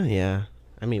 Yeah.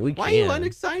 I mean, we Why can. are you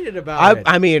unexcited about it?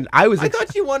 I mean, I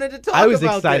thought you wanted to talk about I was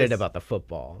excited this. about the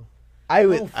football. I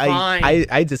was. Oh, fine.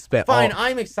 I just spent. Fine,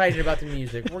 I'm excited about the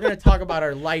music. We're going to talk about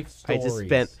our life I stories. just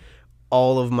spent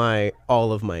all of my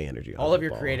energy. All on of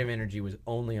your football. creative energy was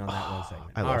only on that one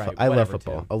segment. I All love. right, I love whatever,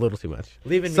 football Tim. a little too much.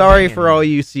 Leaving me Sorry hanging for here. all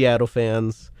you Seattle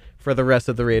fans for the rest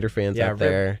of the Raider fans Yeah, out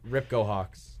there. Rip Go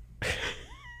Hawks.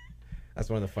 That's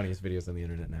one of the funniest videos on the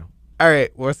internet now. All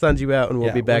right, we'll send you out, and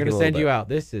we'll be back. We're in a gonna little send you bit. out.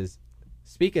 This is,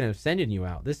 speaking of sending you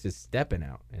out, this is Stepping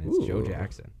Out, and it's Joe Ooh.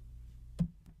 Jackson.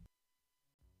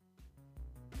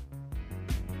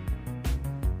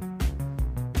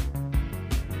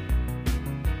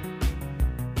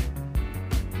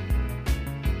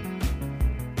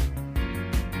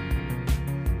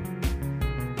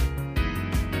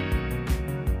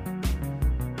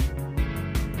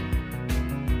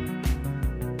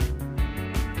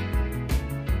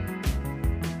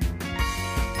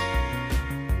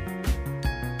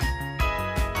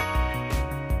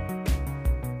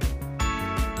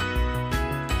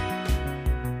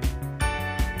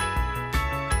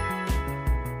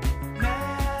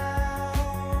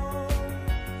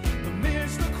 The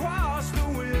mist across the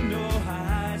window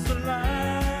hides the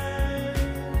light,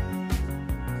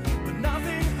 but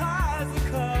nothing hides the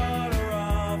color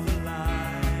of the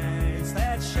lights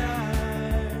that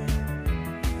shine.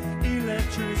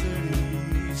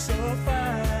 Electricity so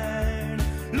fine,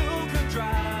 look and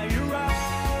dry your eyes.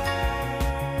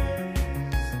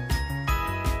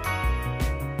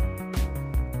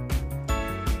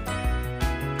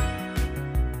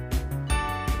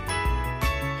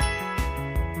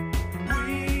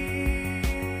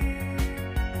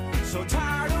 So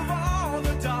tired of all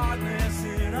the darkness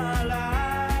in our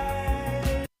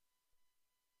lives.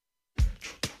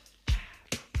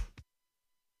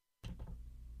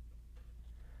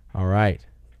 All right,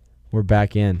 we're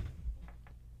back in.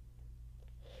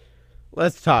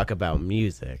 Let's talk about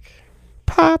music.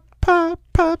 Pop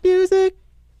music.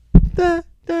 Da,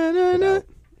 da, da, da.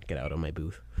 Get out of my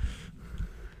booth.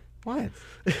 What?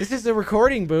 This is a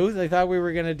recording booth. I thought we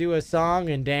were gonna do a song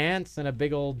and dance and a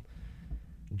big old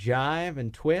jive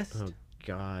and twist. Oh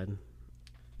God,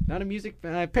 Not a music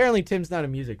fan. Apparently, Tim's not a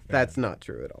music fan. that's not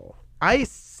true at all. I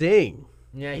sing.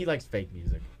 Yeah, he likes fake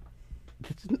music.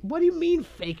 What do you mean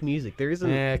fake music? There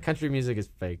isn't. Country music is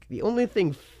fake. The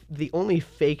only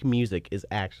fake music is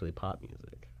actually pop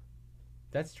music.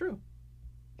 That's true.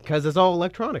 Because it's all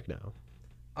electronic now.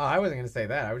 Oh, I wasn't gonna say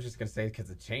that. I was just gonna say because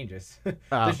it changes.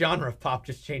 Oh. The genre of pop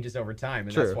just changes over time,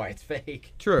 and True. that's why it's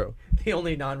fake. True. The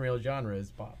only non-real genre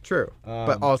is pop. True.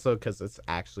 But also because it's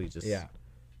actually just. Yeah.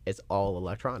 It's all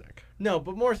electronic. No,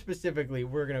 but more specifically,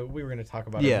 we were gonna talk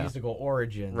about Yeah. our musical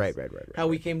origins. Right. How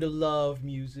we came to love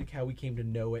music, how we came to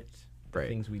know it, the Right.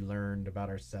 things we learned about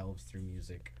ourselves through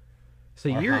music.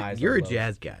 So Our highs, you're our a lows.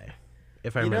 jazz guy,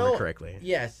 if I You remember know, correctly.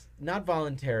 Yes, not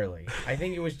voluntarily. I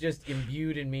think it was just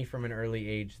imbued in me from an early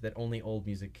age that only old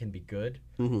music can be good.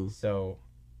 Mm-hmm. So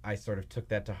I sort of took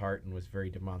that to heart and was very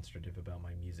demonstrative about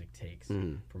my music takes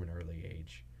from an early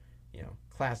age. You know,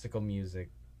 classical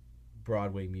music,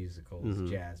 Broadway musicals,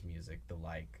 jazz music, the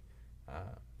like.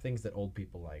 Things that old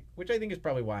people like, which I think is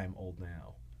probably why I'm old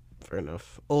now. Fair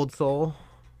enough. Old soul.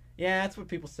 Yeah, that's what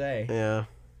people say. Yeah.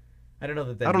 I don't know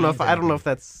that. I don't know means if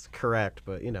that's correct,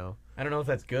 but you know. I don't know if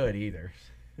that's good either.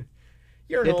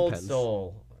 You're an It old depends.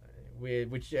 soul,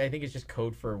 which I think is just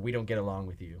code for we don't get along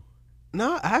with you.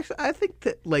 No, actually, I think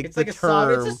that like It's the like a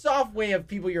soft, term. it's a soft way of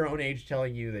people your own age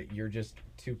telling you that you're just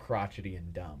too crotchety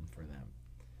and dumb for them.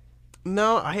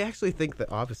 No, I actually think the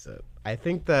opposite. I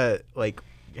think that like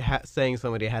saying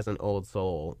somebody has an old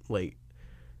soul, like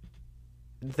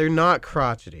they're not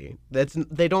crotchety.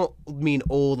 They don't mean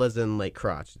old as in like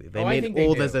crotchety. They Oh, I mean think they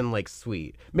old do. as in like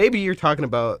sweet. Maybe you're talking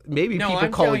about people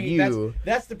I'm call telling you.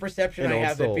 that's the perception an I old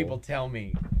have soul. that people tell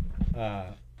me,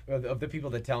 of the people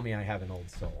that tell me I have an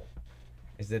old soul,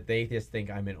 is that they just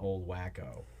think I'm an old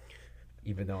wacko,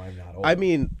 even though I'm not old. I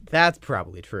mean, that's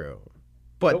probably true.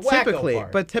 But The wacko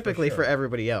typically, part, for sure.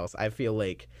 everybody else, I feel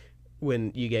like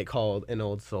when you get called an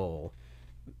old soul,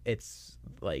 it's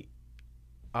like,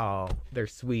 oh, they're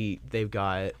sweet. They've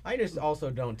got I just also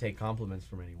don't take compliments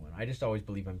from anyone. I just always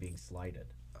believe I'm being slighted.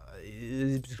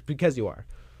 it's because you are.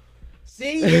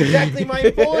 See, exactly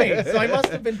my point. So I must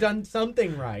have been done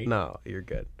something right. No, you're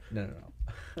good. No.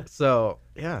 So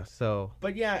yeah. So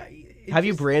But yeah, have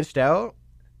you branched out?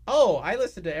 Oh, I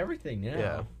listen to everything now.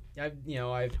 Yeah.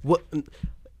 I've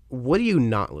What do you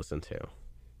not listen to?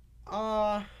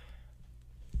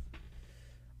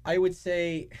 I would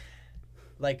say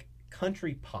like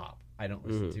country pop. I don't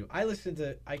listen to. I can listen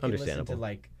to Understandable.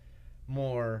 like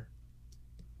more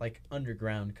like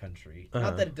underground country. Uh-huh.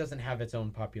 Not that it doesn't have its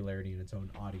own popularity and its own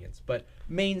audience, but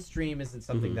mainstream isn't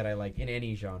something that I like in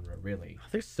any genre really.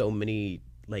 There's so many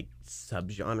like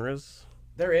subgenres.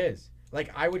 There is. Like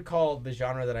I would call the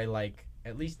genre that I like,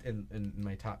 at least in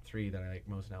my top 3 that I like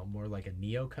most now, more like a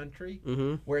neo country,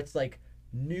 Mm-hmm. where it's like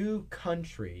new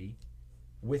country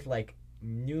with like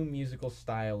new musical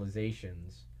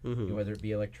stylizations, Mhm. whether it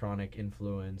be electronic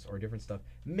influence or different stuff,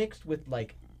 mixed with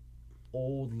like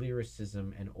old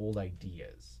lyricism and old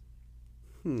ideas.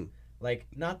 Hmm. Like,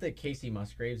 not that Casey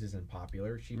Musgraves isn't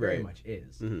popular, she very Right. much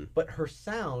is. Mhm. But her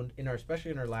sound, especially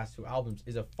in her last 2 albums,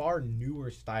 is a far newer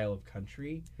style of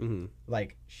country. Mhm.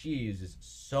 Like, she uses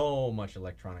so much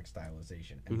electronic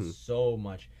stylization and Mhm. so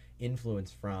much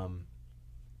influence from,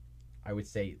 I would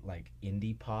say, like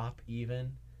indie pop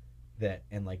even,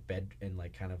 and like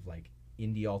kind of like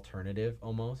indie alternative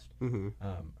almost. Mhm.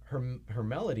 Her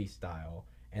melody style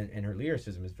and her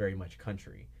lyricism is very much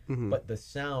country, Mhm. but the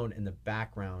sound and the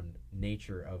background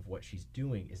nature of what she's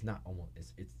doing is not almost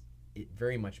it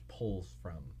very much pulls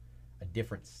from a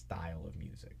different style of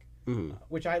music, Mhm.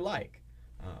 which I like,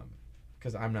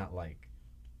 because I'm not like,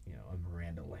 a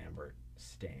Miranda Lambert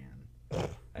stan.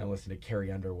 I listen to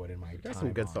Carrie Underwood in my There's time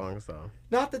some good off. songs though.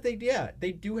 Not that they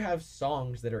do have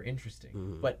songs that are interesting,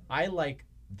 Mhm. but I like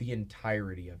the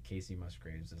entirety of Casey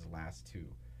Musgraves' last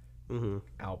 2 Mhm.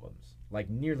 albums. Like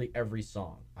nearly every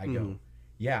song, I Mhm. go,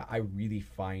 yeah, I really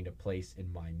find a place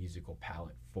in my musical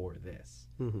palette for this.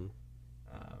 Mhm.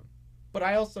 But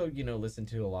I also, listen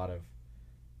to a lot of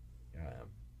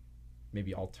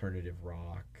maybe alternative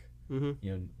rock,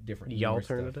 Mhm. different The newer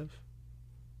stuff. alternative.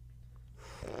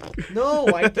 No,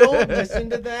 I don't listen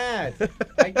to that.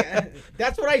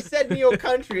 That's what I said, neo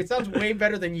country. It sounds way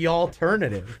better than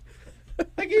y'alternative.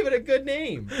 I gave it a good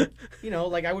name.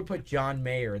 Like I would put John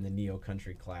Mayer in the neo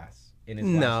country class in his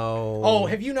last... No. Oh,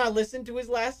 have you not listened to his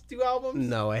last 2 albums?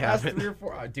 No, I last haven't. 3 or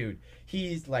 4. Oh, dude,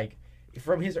 he's like,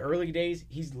 from his early days,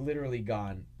 he's literally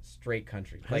gone straight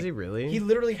country. Has he really? He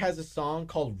literally has a song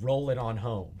called "Roll It On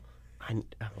Home."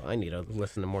 I need to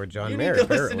listen to more John You Mayer. need to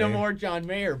listen to apparently. more John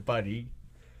Mayer, buddy.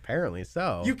 Apparently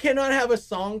so. You cannot have a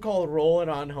song called "Roll It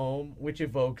On Home" which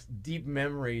evokes deep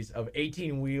memories of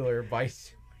 18-wheeler by...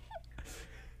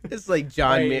 It's like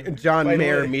John by the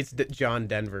Mayer way- meets John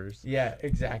Denver's. Yeah,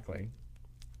 exactly.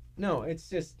 No, it's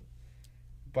just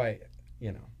by,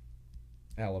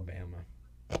 Alabama.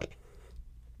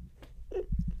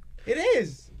 It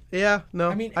is. Yeah, no,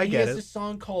 I mean, I he get has it. a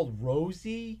song called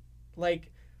Rosie.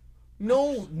 Like,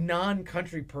 no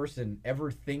non-country person ever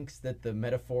thinks that the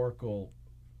metaphorical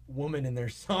woman in their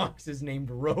songs is named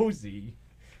Rosie.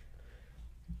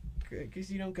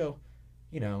 Because you don't go,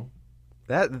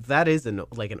 That is an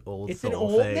old It's soul an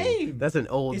old thing. name. That's an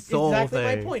old it's soul exactly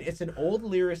thing. my point. It's an old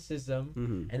lyricism,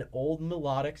 Mhm. an old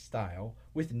melodic style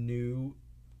with new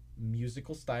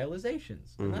musical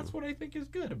stylizations. And that's what I think is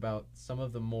good about some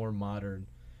of the more modern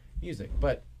music.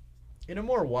 But in a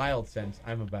more wild sense,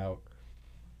 I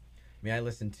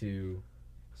listen to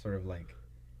sort of like,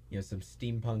 some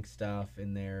steampunk stuff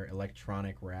in there,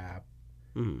 electronic rap,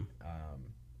 Mhm.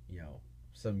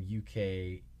 some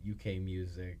UK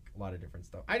music, a lot of different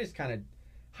stuff. I just kind of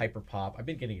hyper pop. I've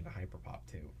been getting into hyper pop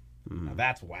too. Now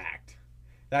that's whacked.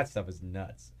 That stuff is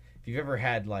nuts. If you've ever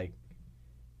had like,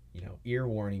 ear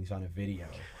warnings on a video,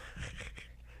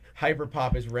 hyper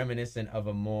pop is reminiscent of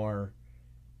a more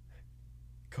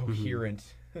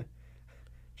coherent,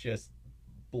 just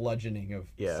bludgeoning of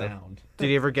Yeah. sound. Did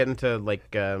you ever get into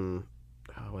like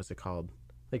what's it called?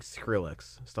 Like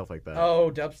Skrillex, stuff like that. Oh,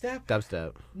 dubstep?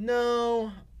 Dubstep.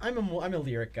 No, I'm a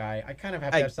lyric guy. I kind of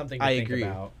have to have something to I think agree.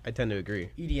 about. I tend to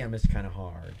agree. EDM is kind of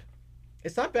hard.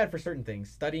 It's not bad for certain things.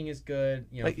 Studying is good.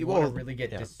 If you want to really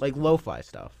get like lo-fi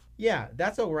stuff. yeah,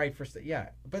 that's all right for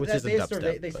but Which that, is a they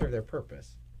dubstep, serve their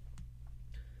purpose.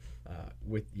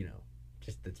 With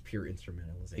just that's pure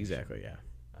instrumentalization. Exactly. Yeah.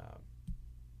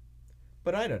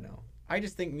 But I don't know. I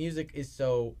just think music is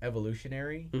so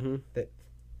evolutionary Mm-hmm. that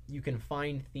you can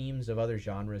find themes of other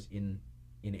genres in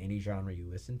any genre you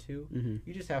listen to. Mm-hmm.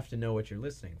 You just have to know what you're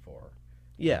listening for.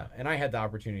 Yeah. And I had the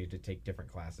opportunity to take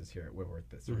different classes here at Whitworth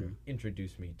that sort Mm-hmm. of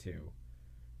introduced me to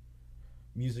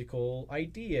musical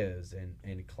ideas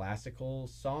and classical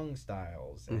song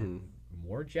styles and Mm-hmm.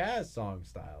 more jazz song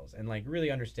styles and like really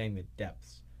understanding the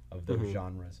depths of those Mm-hmm.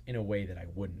 genres in a way that I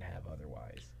wouldn't have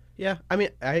otherwise. Yeah. I mean,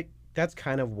 that's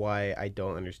kind of why I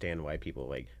don't understand why people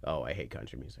like, oh, I hate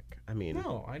country music. I mean,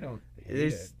 No, I don't hate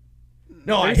there's it.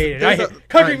 No, I there's- hate it. there's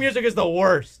Country alright. music is the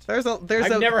worst. There's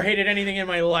I've never hated anything in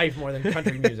my life more than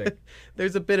country music.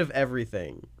 There's a bit of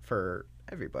everything for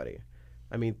everybody.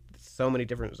 I mean, so many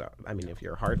different. I mean, if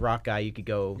you're a hard rock guy, you could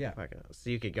go. Yeah. So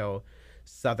you could go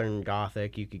Southern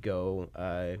Gothic. You could go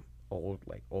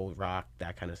old rock,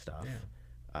 that kind of stuff.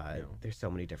 Yeah. There's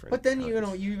so many different. But then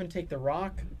kinds. you even take the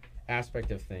rock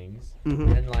aspect of things,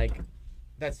 Mhm. and like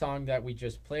that song that we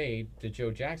just played, the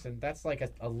Joe Jackson. That's like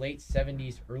a late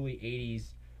 '70s, early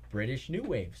 '80s British new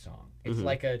wave song. It's Mhm.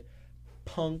 like a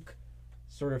punk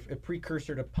sort of a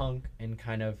precursor to punk and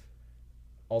kind of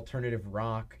alternative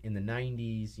rock in the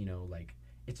 90s, like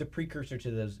it's a precursor to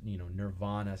those,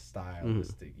 Nirvana style,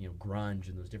 grunge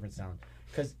and those different sounds,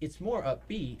 because it's more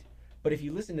upbeat, but if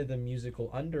you listen to the musical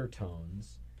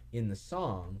undertones in the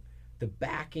song, the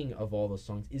backing of all those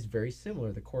songs is very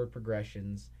similar, the chord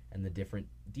progressions and the different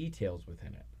details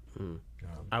within it.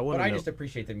 I just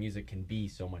appreciate that music can be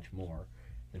so much more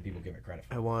than people give it credit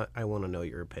for. I want to know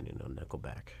your opinion on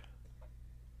Nickelback.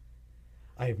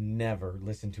 I have never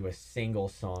listened to a single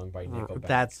song by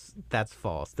Nickelback. That's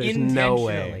false. There's no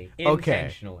way.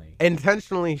 Okay.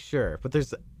 Intentionally, sure, but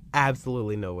there's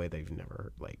absolutely no way they've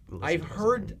never listened I've to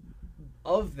heard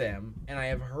of them, and I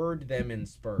have heard them in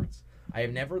spurts. I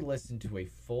have never listened to a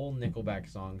full Nickelback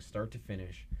song, start to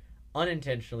finish,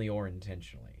 unintentionally or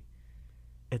intentionally.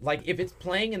 If it's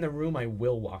playing in the room, I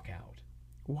will walk out.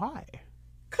 Why?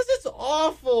 Because it's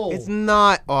awful. It's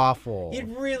not awful. It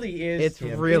really is. It's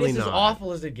Tim. really it is not as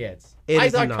awful as it gets. I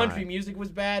thought country music was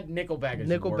bad. Nickelback is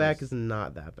Nickelback worse. is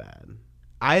not that bad.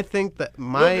 I think that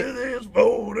my Look at this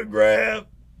photograph.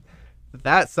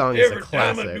 that song is a Every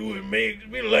time classic. I do it makes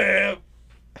me laugh.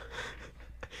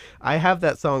 I have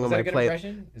that song Was on that a my good playlist.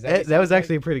 impression? Is that That was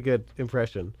actually a pretty good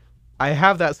impression. I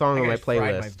have that song on my fried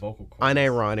my playlist, vocal cords.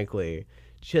 unironically,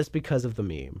 just because of the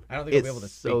meme. I don't think I'll be able to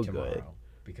speak so tomorrow. good.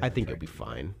 Because I I'm think you'll trying be to-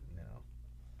 fine. No.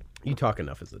 You talk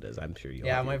enough as it is. I'm sure you'll.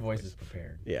 Yeah, have my your voice is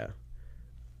prepared. Yeah.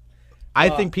 I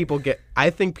think people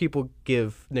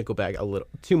give Nickelback a little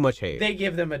too much hate. They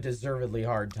give them a deservedly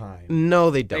hard time. No,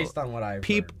 they don't. Based on what I've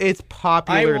heard. It's I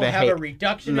popular will to have hate. a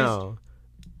reductionist. No,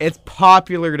 it's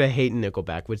popular to hate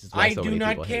Nickelback, which is why I so do many not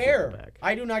people hate care. Nickelback.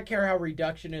 I do not care how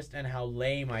reductionist and how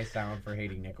lame I sound for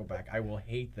hating Nickelback. I will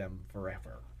hate them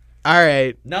forever. All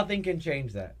right, Nothing can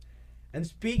change that. And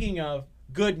speaking of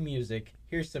good music,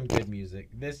 here's some good music.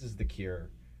 This is The Cure.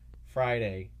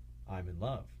 Friday, I'm in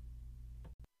Love.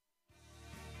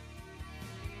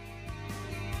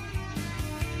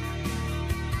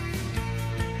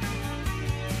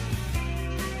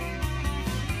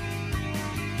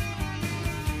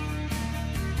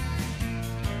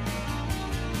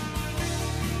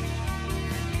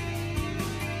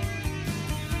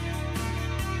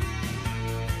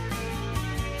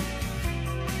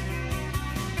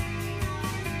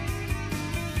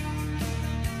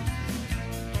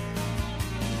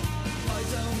 I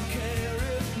don't care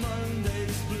if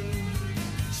Monday's blue,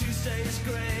 Tuesday's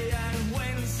grey, and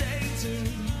Wednesday too.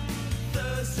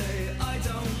 Thursday, I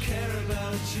don't care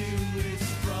about you. It's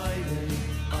Friday,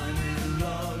 I'm in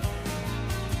love.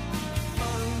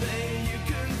 Monday, you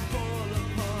can fall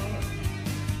apart.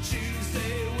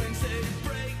 Tuesday, Wednesday,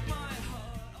 break my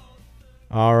heart.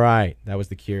 All right, that was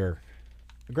The Cure.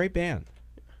 A great band.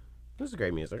 this is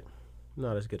great music.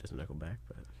 Not as good as Nickelback,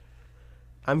 but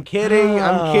I'm kidding.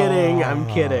 I'm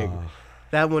kidding.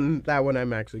 That one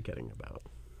I'm actually kidding about.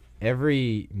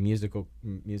 Every musical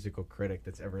critic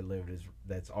that's ever lived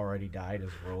that's already died is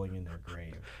rolling in their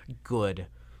grave. Good.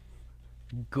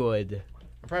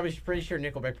 I'm probably pretty sure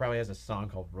Nickelback probably has a song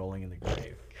called "Rolling in the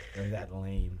Grave." They're that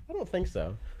lame. I don't think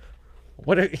so.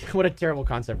 What a terrible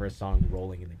concept for a song,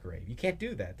 "Rolling in the Grave." You can't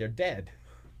do that. They're dead.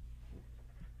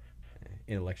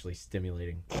 Intellectually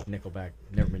stimulating. Nickelback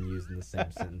never been used in the same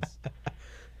sentence.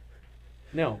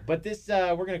 No, but this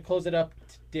we're gonna close it up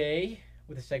today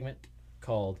with a segment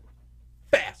called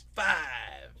Fast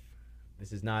Five.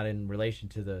 This is not in relation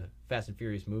to the Fast and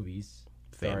Furious movies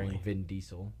starring Family. Vin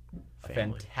Diesel. A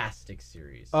Family. fantastic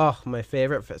series. Oh, my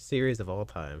favorite series of all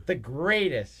time. The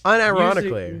greatest.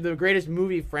 Unironically. the greatest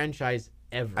movie franchise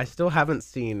ever. I still haven't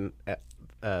seen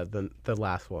the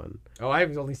last one. Oh,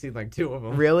 I've only seen like 2 of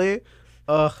them. Really?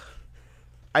 Ugh.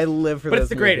 I live for But those it's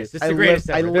the greatest. movies. It's the greatest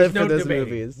I ever. live There's for no those debating.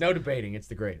 movies. No debating. It's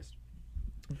the greatest.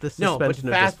 The No, but suspension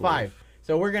of Fast disbelief. 5.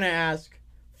 So we're going to ask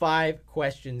 5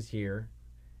 questions here,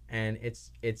 and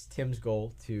it's Tim's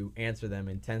goal to answer them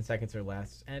in 10 seconds or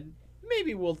less, and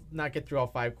maybe we'll not get through all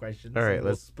 5 questions. All right, and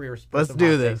we'll let's split some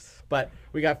do hot this. takes. But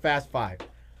we got Fast 5.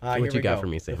 What Here you we got go. for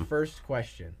me, The Sam? first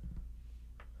question.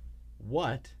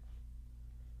 What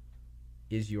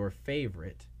is your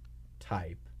favorite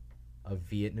type of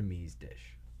Vietnamese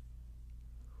dish?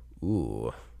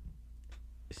 Ooh.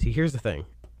 See, here's the thing.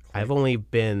 I've only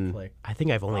been. Click. I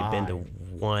think I've only been to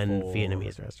 5, one 4,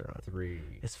 Vietnamese restaurant. 3.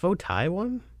 Is Pho Thai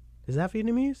one? Is that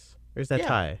Vietnamese or is that Yeah,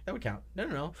 Thai? That would count.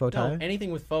 No. Pho Thai? No,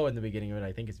 anything with pho in the beginning of it,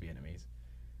 I think is Vietnamese.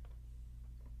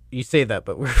 You say that,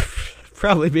 but we're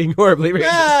probably being horribly racist.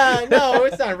 Yeah, no,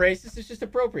 it's not racist. It's just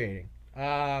appropriating.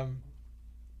 I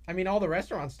mean, all the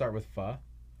restaurants start with pho.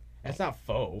 And it's not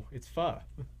pho. It's pho.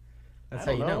 That's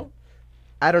how don't you know.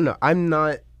 I don't know. I'm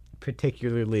not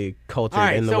particularly cultured All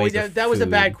right, in the so ways of that was a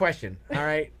bad food. question. All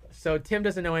right, so Tim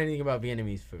doesn't know anything about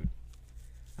Vietnamese food.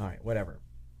 All right, whatever.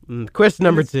 Question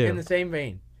number In 2. the same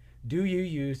vein, do you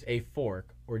use a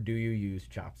fork or do you use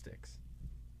chopsticks?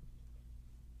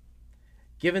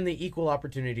 Given the equal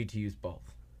opportunity to use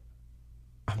both.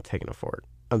 I'm taking a fork.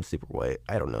 I'm super white.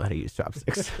 I don't know how to use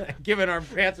chopsticks. Given our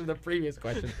answer to the previous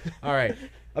question. All right.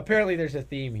 Apparently there's a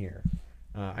theme here.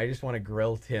 I just want to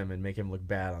grill Tim and make him look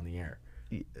bad on the air.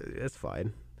 It's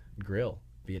fine. Grill.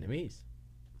 Vietnamese.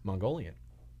 Mongolian.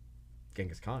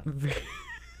 Genghis Khan.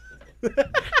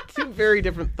 2 very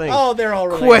different things. Oh, they're all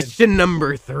related. Question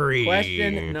number 3.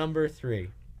 Question number 3.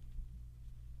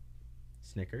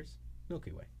 Snickers.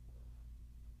 Milky Way.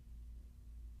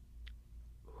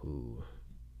 Ooh.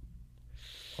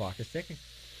 Clock is ticking.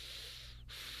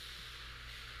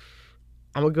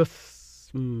 I'm gonna go.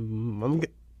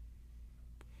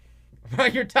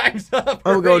 Your time's up.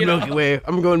 I'm going You know. Milky Way.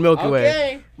 I'm going Milky Way.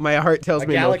 Okay. My heart tells A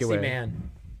me Milky galaxy Way.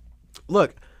 man.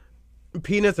 Look,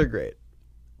 peanuts are great,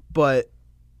 but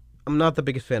I'm not the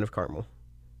biggest fan of caramel,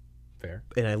 Fair.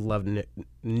 and I love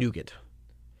nougat.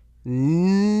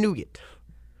 Nougat.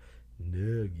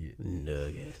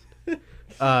 Nugget.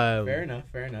 Fair enough.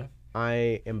 Fair enough.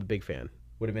 I am a big fan.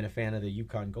 Would have been a fan of the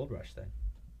Yukon Gold Rush then.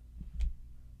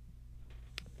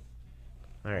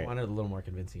 All I right. wanted a little more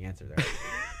convincing answer there.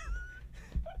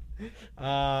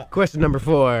 Question number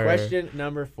 4. Question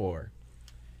number 4.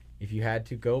 If you had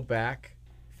to go back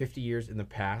 50 years in the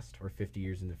past or 50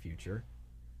 years in the future,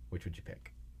 which would you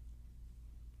pick?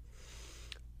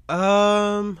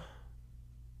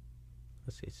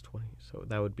 Let's see, it's 20. So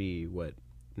that would be what?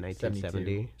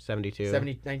 1970? 72?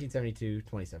 1972,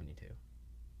 2072.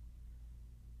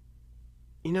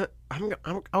 You know,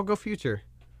 I'll go future.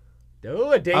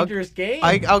 Oh, a dangerous game.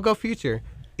 I'll go future.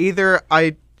 Either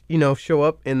I, show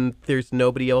up and there's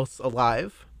nobody else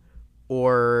alive,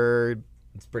 or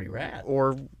It's pretty rad.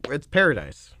 it's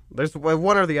paradise. There's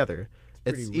one or the other.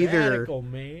 Pretty It's either radical,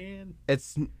 man.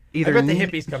 it's I either bet the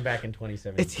hippies come back in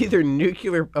 2070. it's either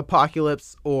nuclear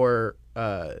apocalypse or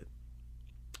Fair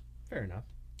enough.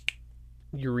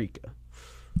 Eureka.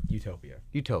 Utopia.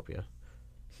 Utopia.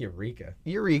 Eureka.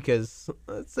 Eureka's.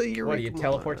 It's a Eureka. What, do you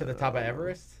teleport to the top of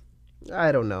Everest?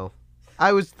 I don't know.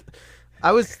 I was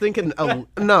thinking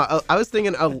no. I was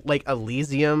thinking like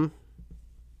Elysium.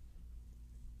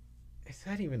 Is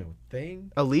that even a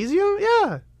thing? Elysium?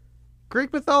 Yeah.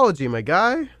 Greek mythology, my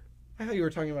guy. I thought you were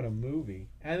talking about a movie.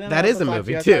 And then That I is also a thought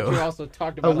movie, I too. thought you also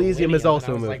talked about Elysium is and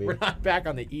also I was a like, movie. we're not back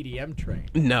on the EDM train.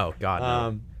 No, God,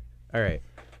 no. All right.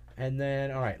 And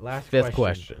then, all right, last 5th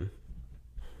question.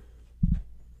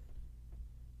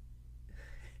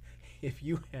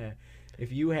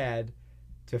 If you had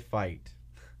to fight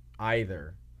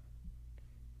either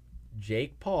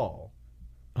Jake Paul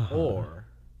or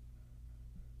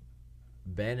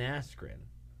Ben Askren,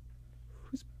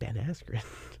 Who's Ben Askren?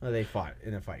 well, they fought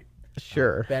in a fight.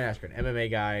 Sure. Ben Askren,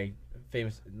 MMA guy,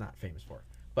 not famous for,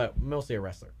 but mostly a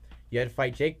wrestler. You had to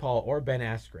fight Jake Paul or Ben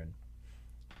Askren.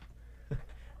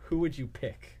 Who would you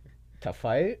pick? To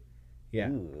fight? Yeah.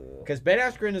 Because Ben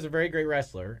Askren is a very great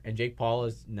wrestler, and Jake Paul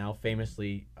is now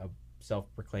famously a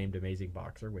self-proclaimed amazing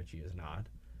boxer, which he is not.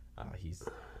 He's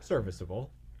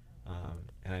serviceable.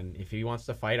 And if he wants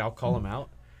to fight, I'll call him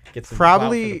out. Get some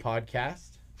Probably- clout for the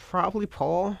podcast. Probably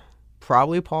Paul.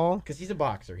 Probably Paul. Because he's a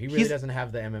boxer. He really He's- doesn't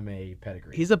have the MMA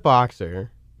pedigree. He's a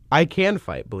boxer. I can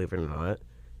fight, believe it or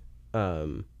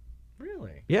not.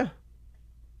 Really? Yeah.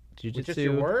 With just Jiu-jitsu,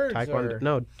 your words, taekwondo. or-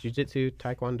 No, jiu-jitsu,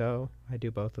 taekwondo. I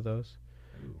do both of those.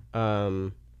 Ooh,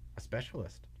 A a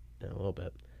specialist. little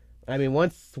bit. I mean,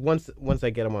 once I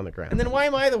get him on the ground. And then why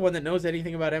am I the one that knows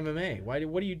anything about MMA? What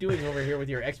are you doing over here with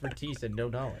your expertise and no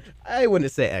knowledge? I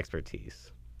wouldn't say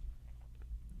expertise.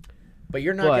 But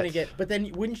you're not But- going to get. But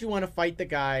then wouldn't you want to fight the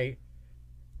guy?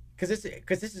 Because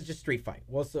this is just street fight.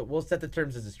 We'll set the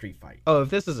terms as a street fight. Oh, if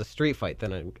this is a street fight,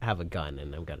 then I have a gun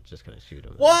and I'm just gonna shoot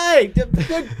him. Why?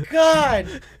 Good God,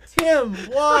 Tim!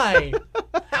 Why?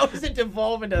 How does it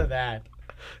devolve into that?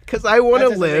 Because I want That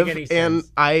to doesn't make live, any and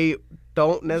sense. I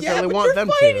don't necessarily but want you're them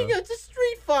fighting. to. It's a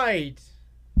street fight.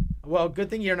 Well,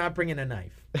 good thing you're not bringing a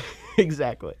knife.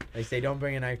 Exactly. They say don't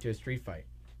bring a knife to a street fight.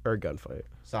 Or a gunfight.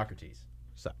 Socrates.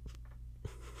 So.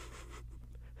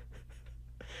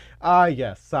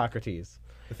 Yes, Socrates.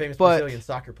 The famous But- Brazilian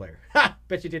soccer player. Ha!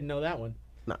 Bet you didn't know that one.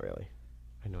 Not really.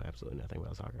 I know absolutely nothing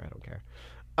about soccer. I don't care.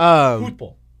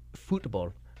 Football.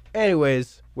 Football.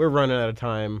 Anyways, we're running out of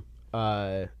time.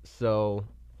 So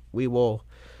we will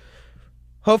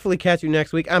hopefully catch you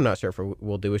next week. I'm not sure if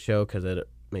we'll do a show because it's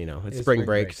It's spring spring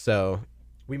break. break. So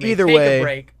We may Either take way- a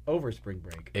break over spring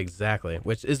break. exactly,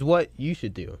 which is what you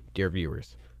should do, dear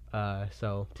viewers.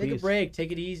 So Take a please- break.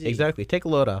 Take it easy. Exactly. Take a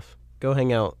load off. Go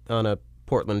hang out on a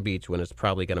Portland beach when it's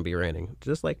probably going to be raining,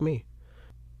 just like me.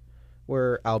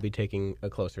 Where I'll be taking a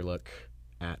closer look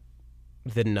at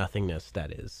the nothingness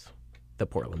that is the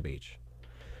Portland beach.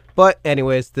 But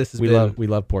anyways, this has We been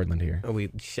love Portland here.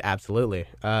 absolutely.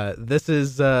 This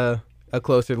is a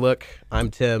closer look. I'm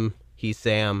Tim. He's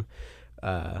Sam.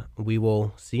 We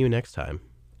will see you next time.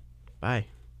 Bye.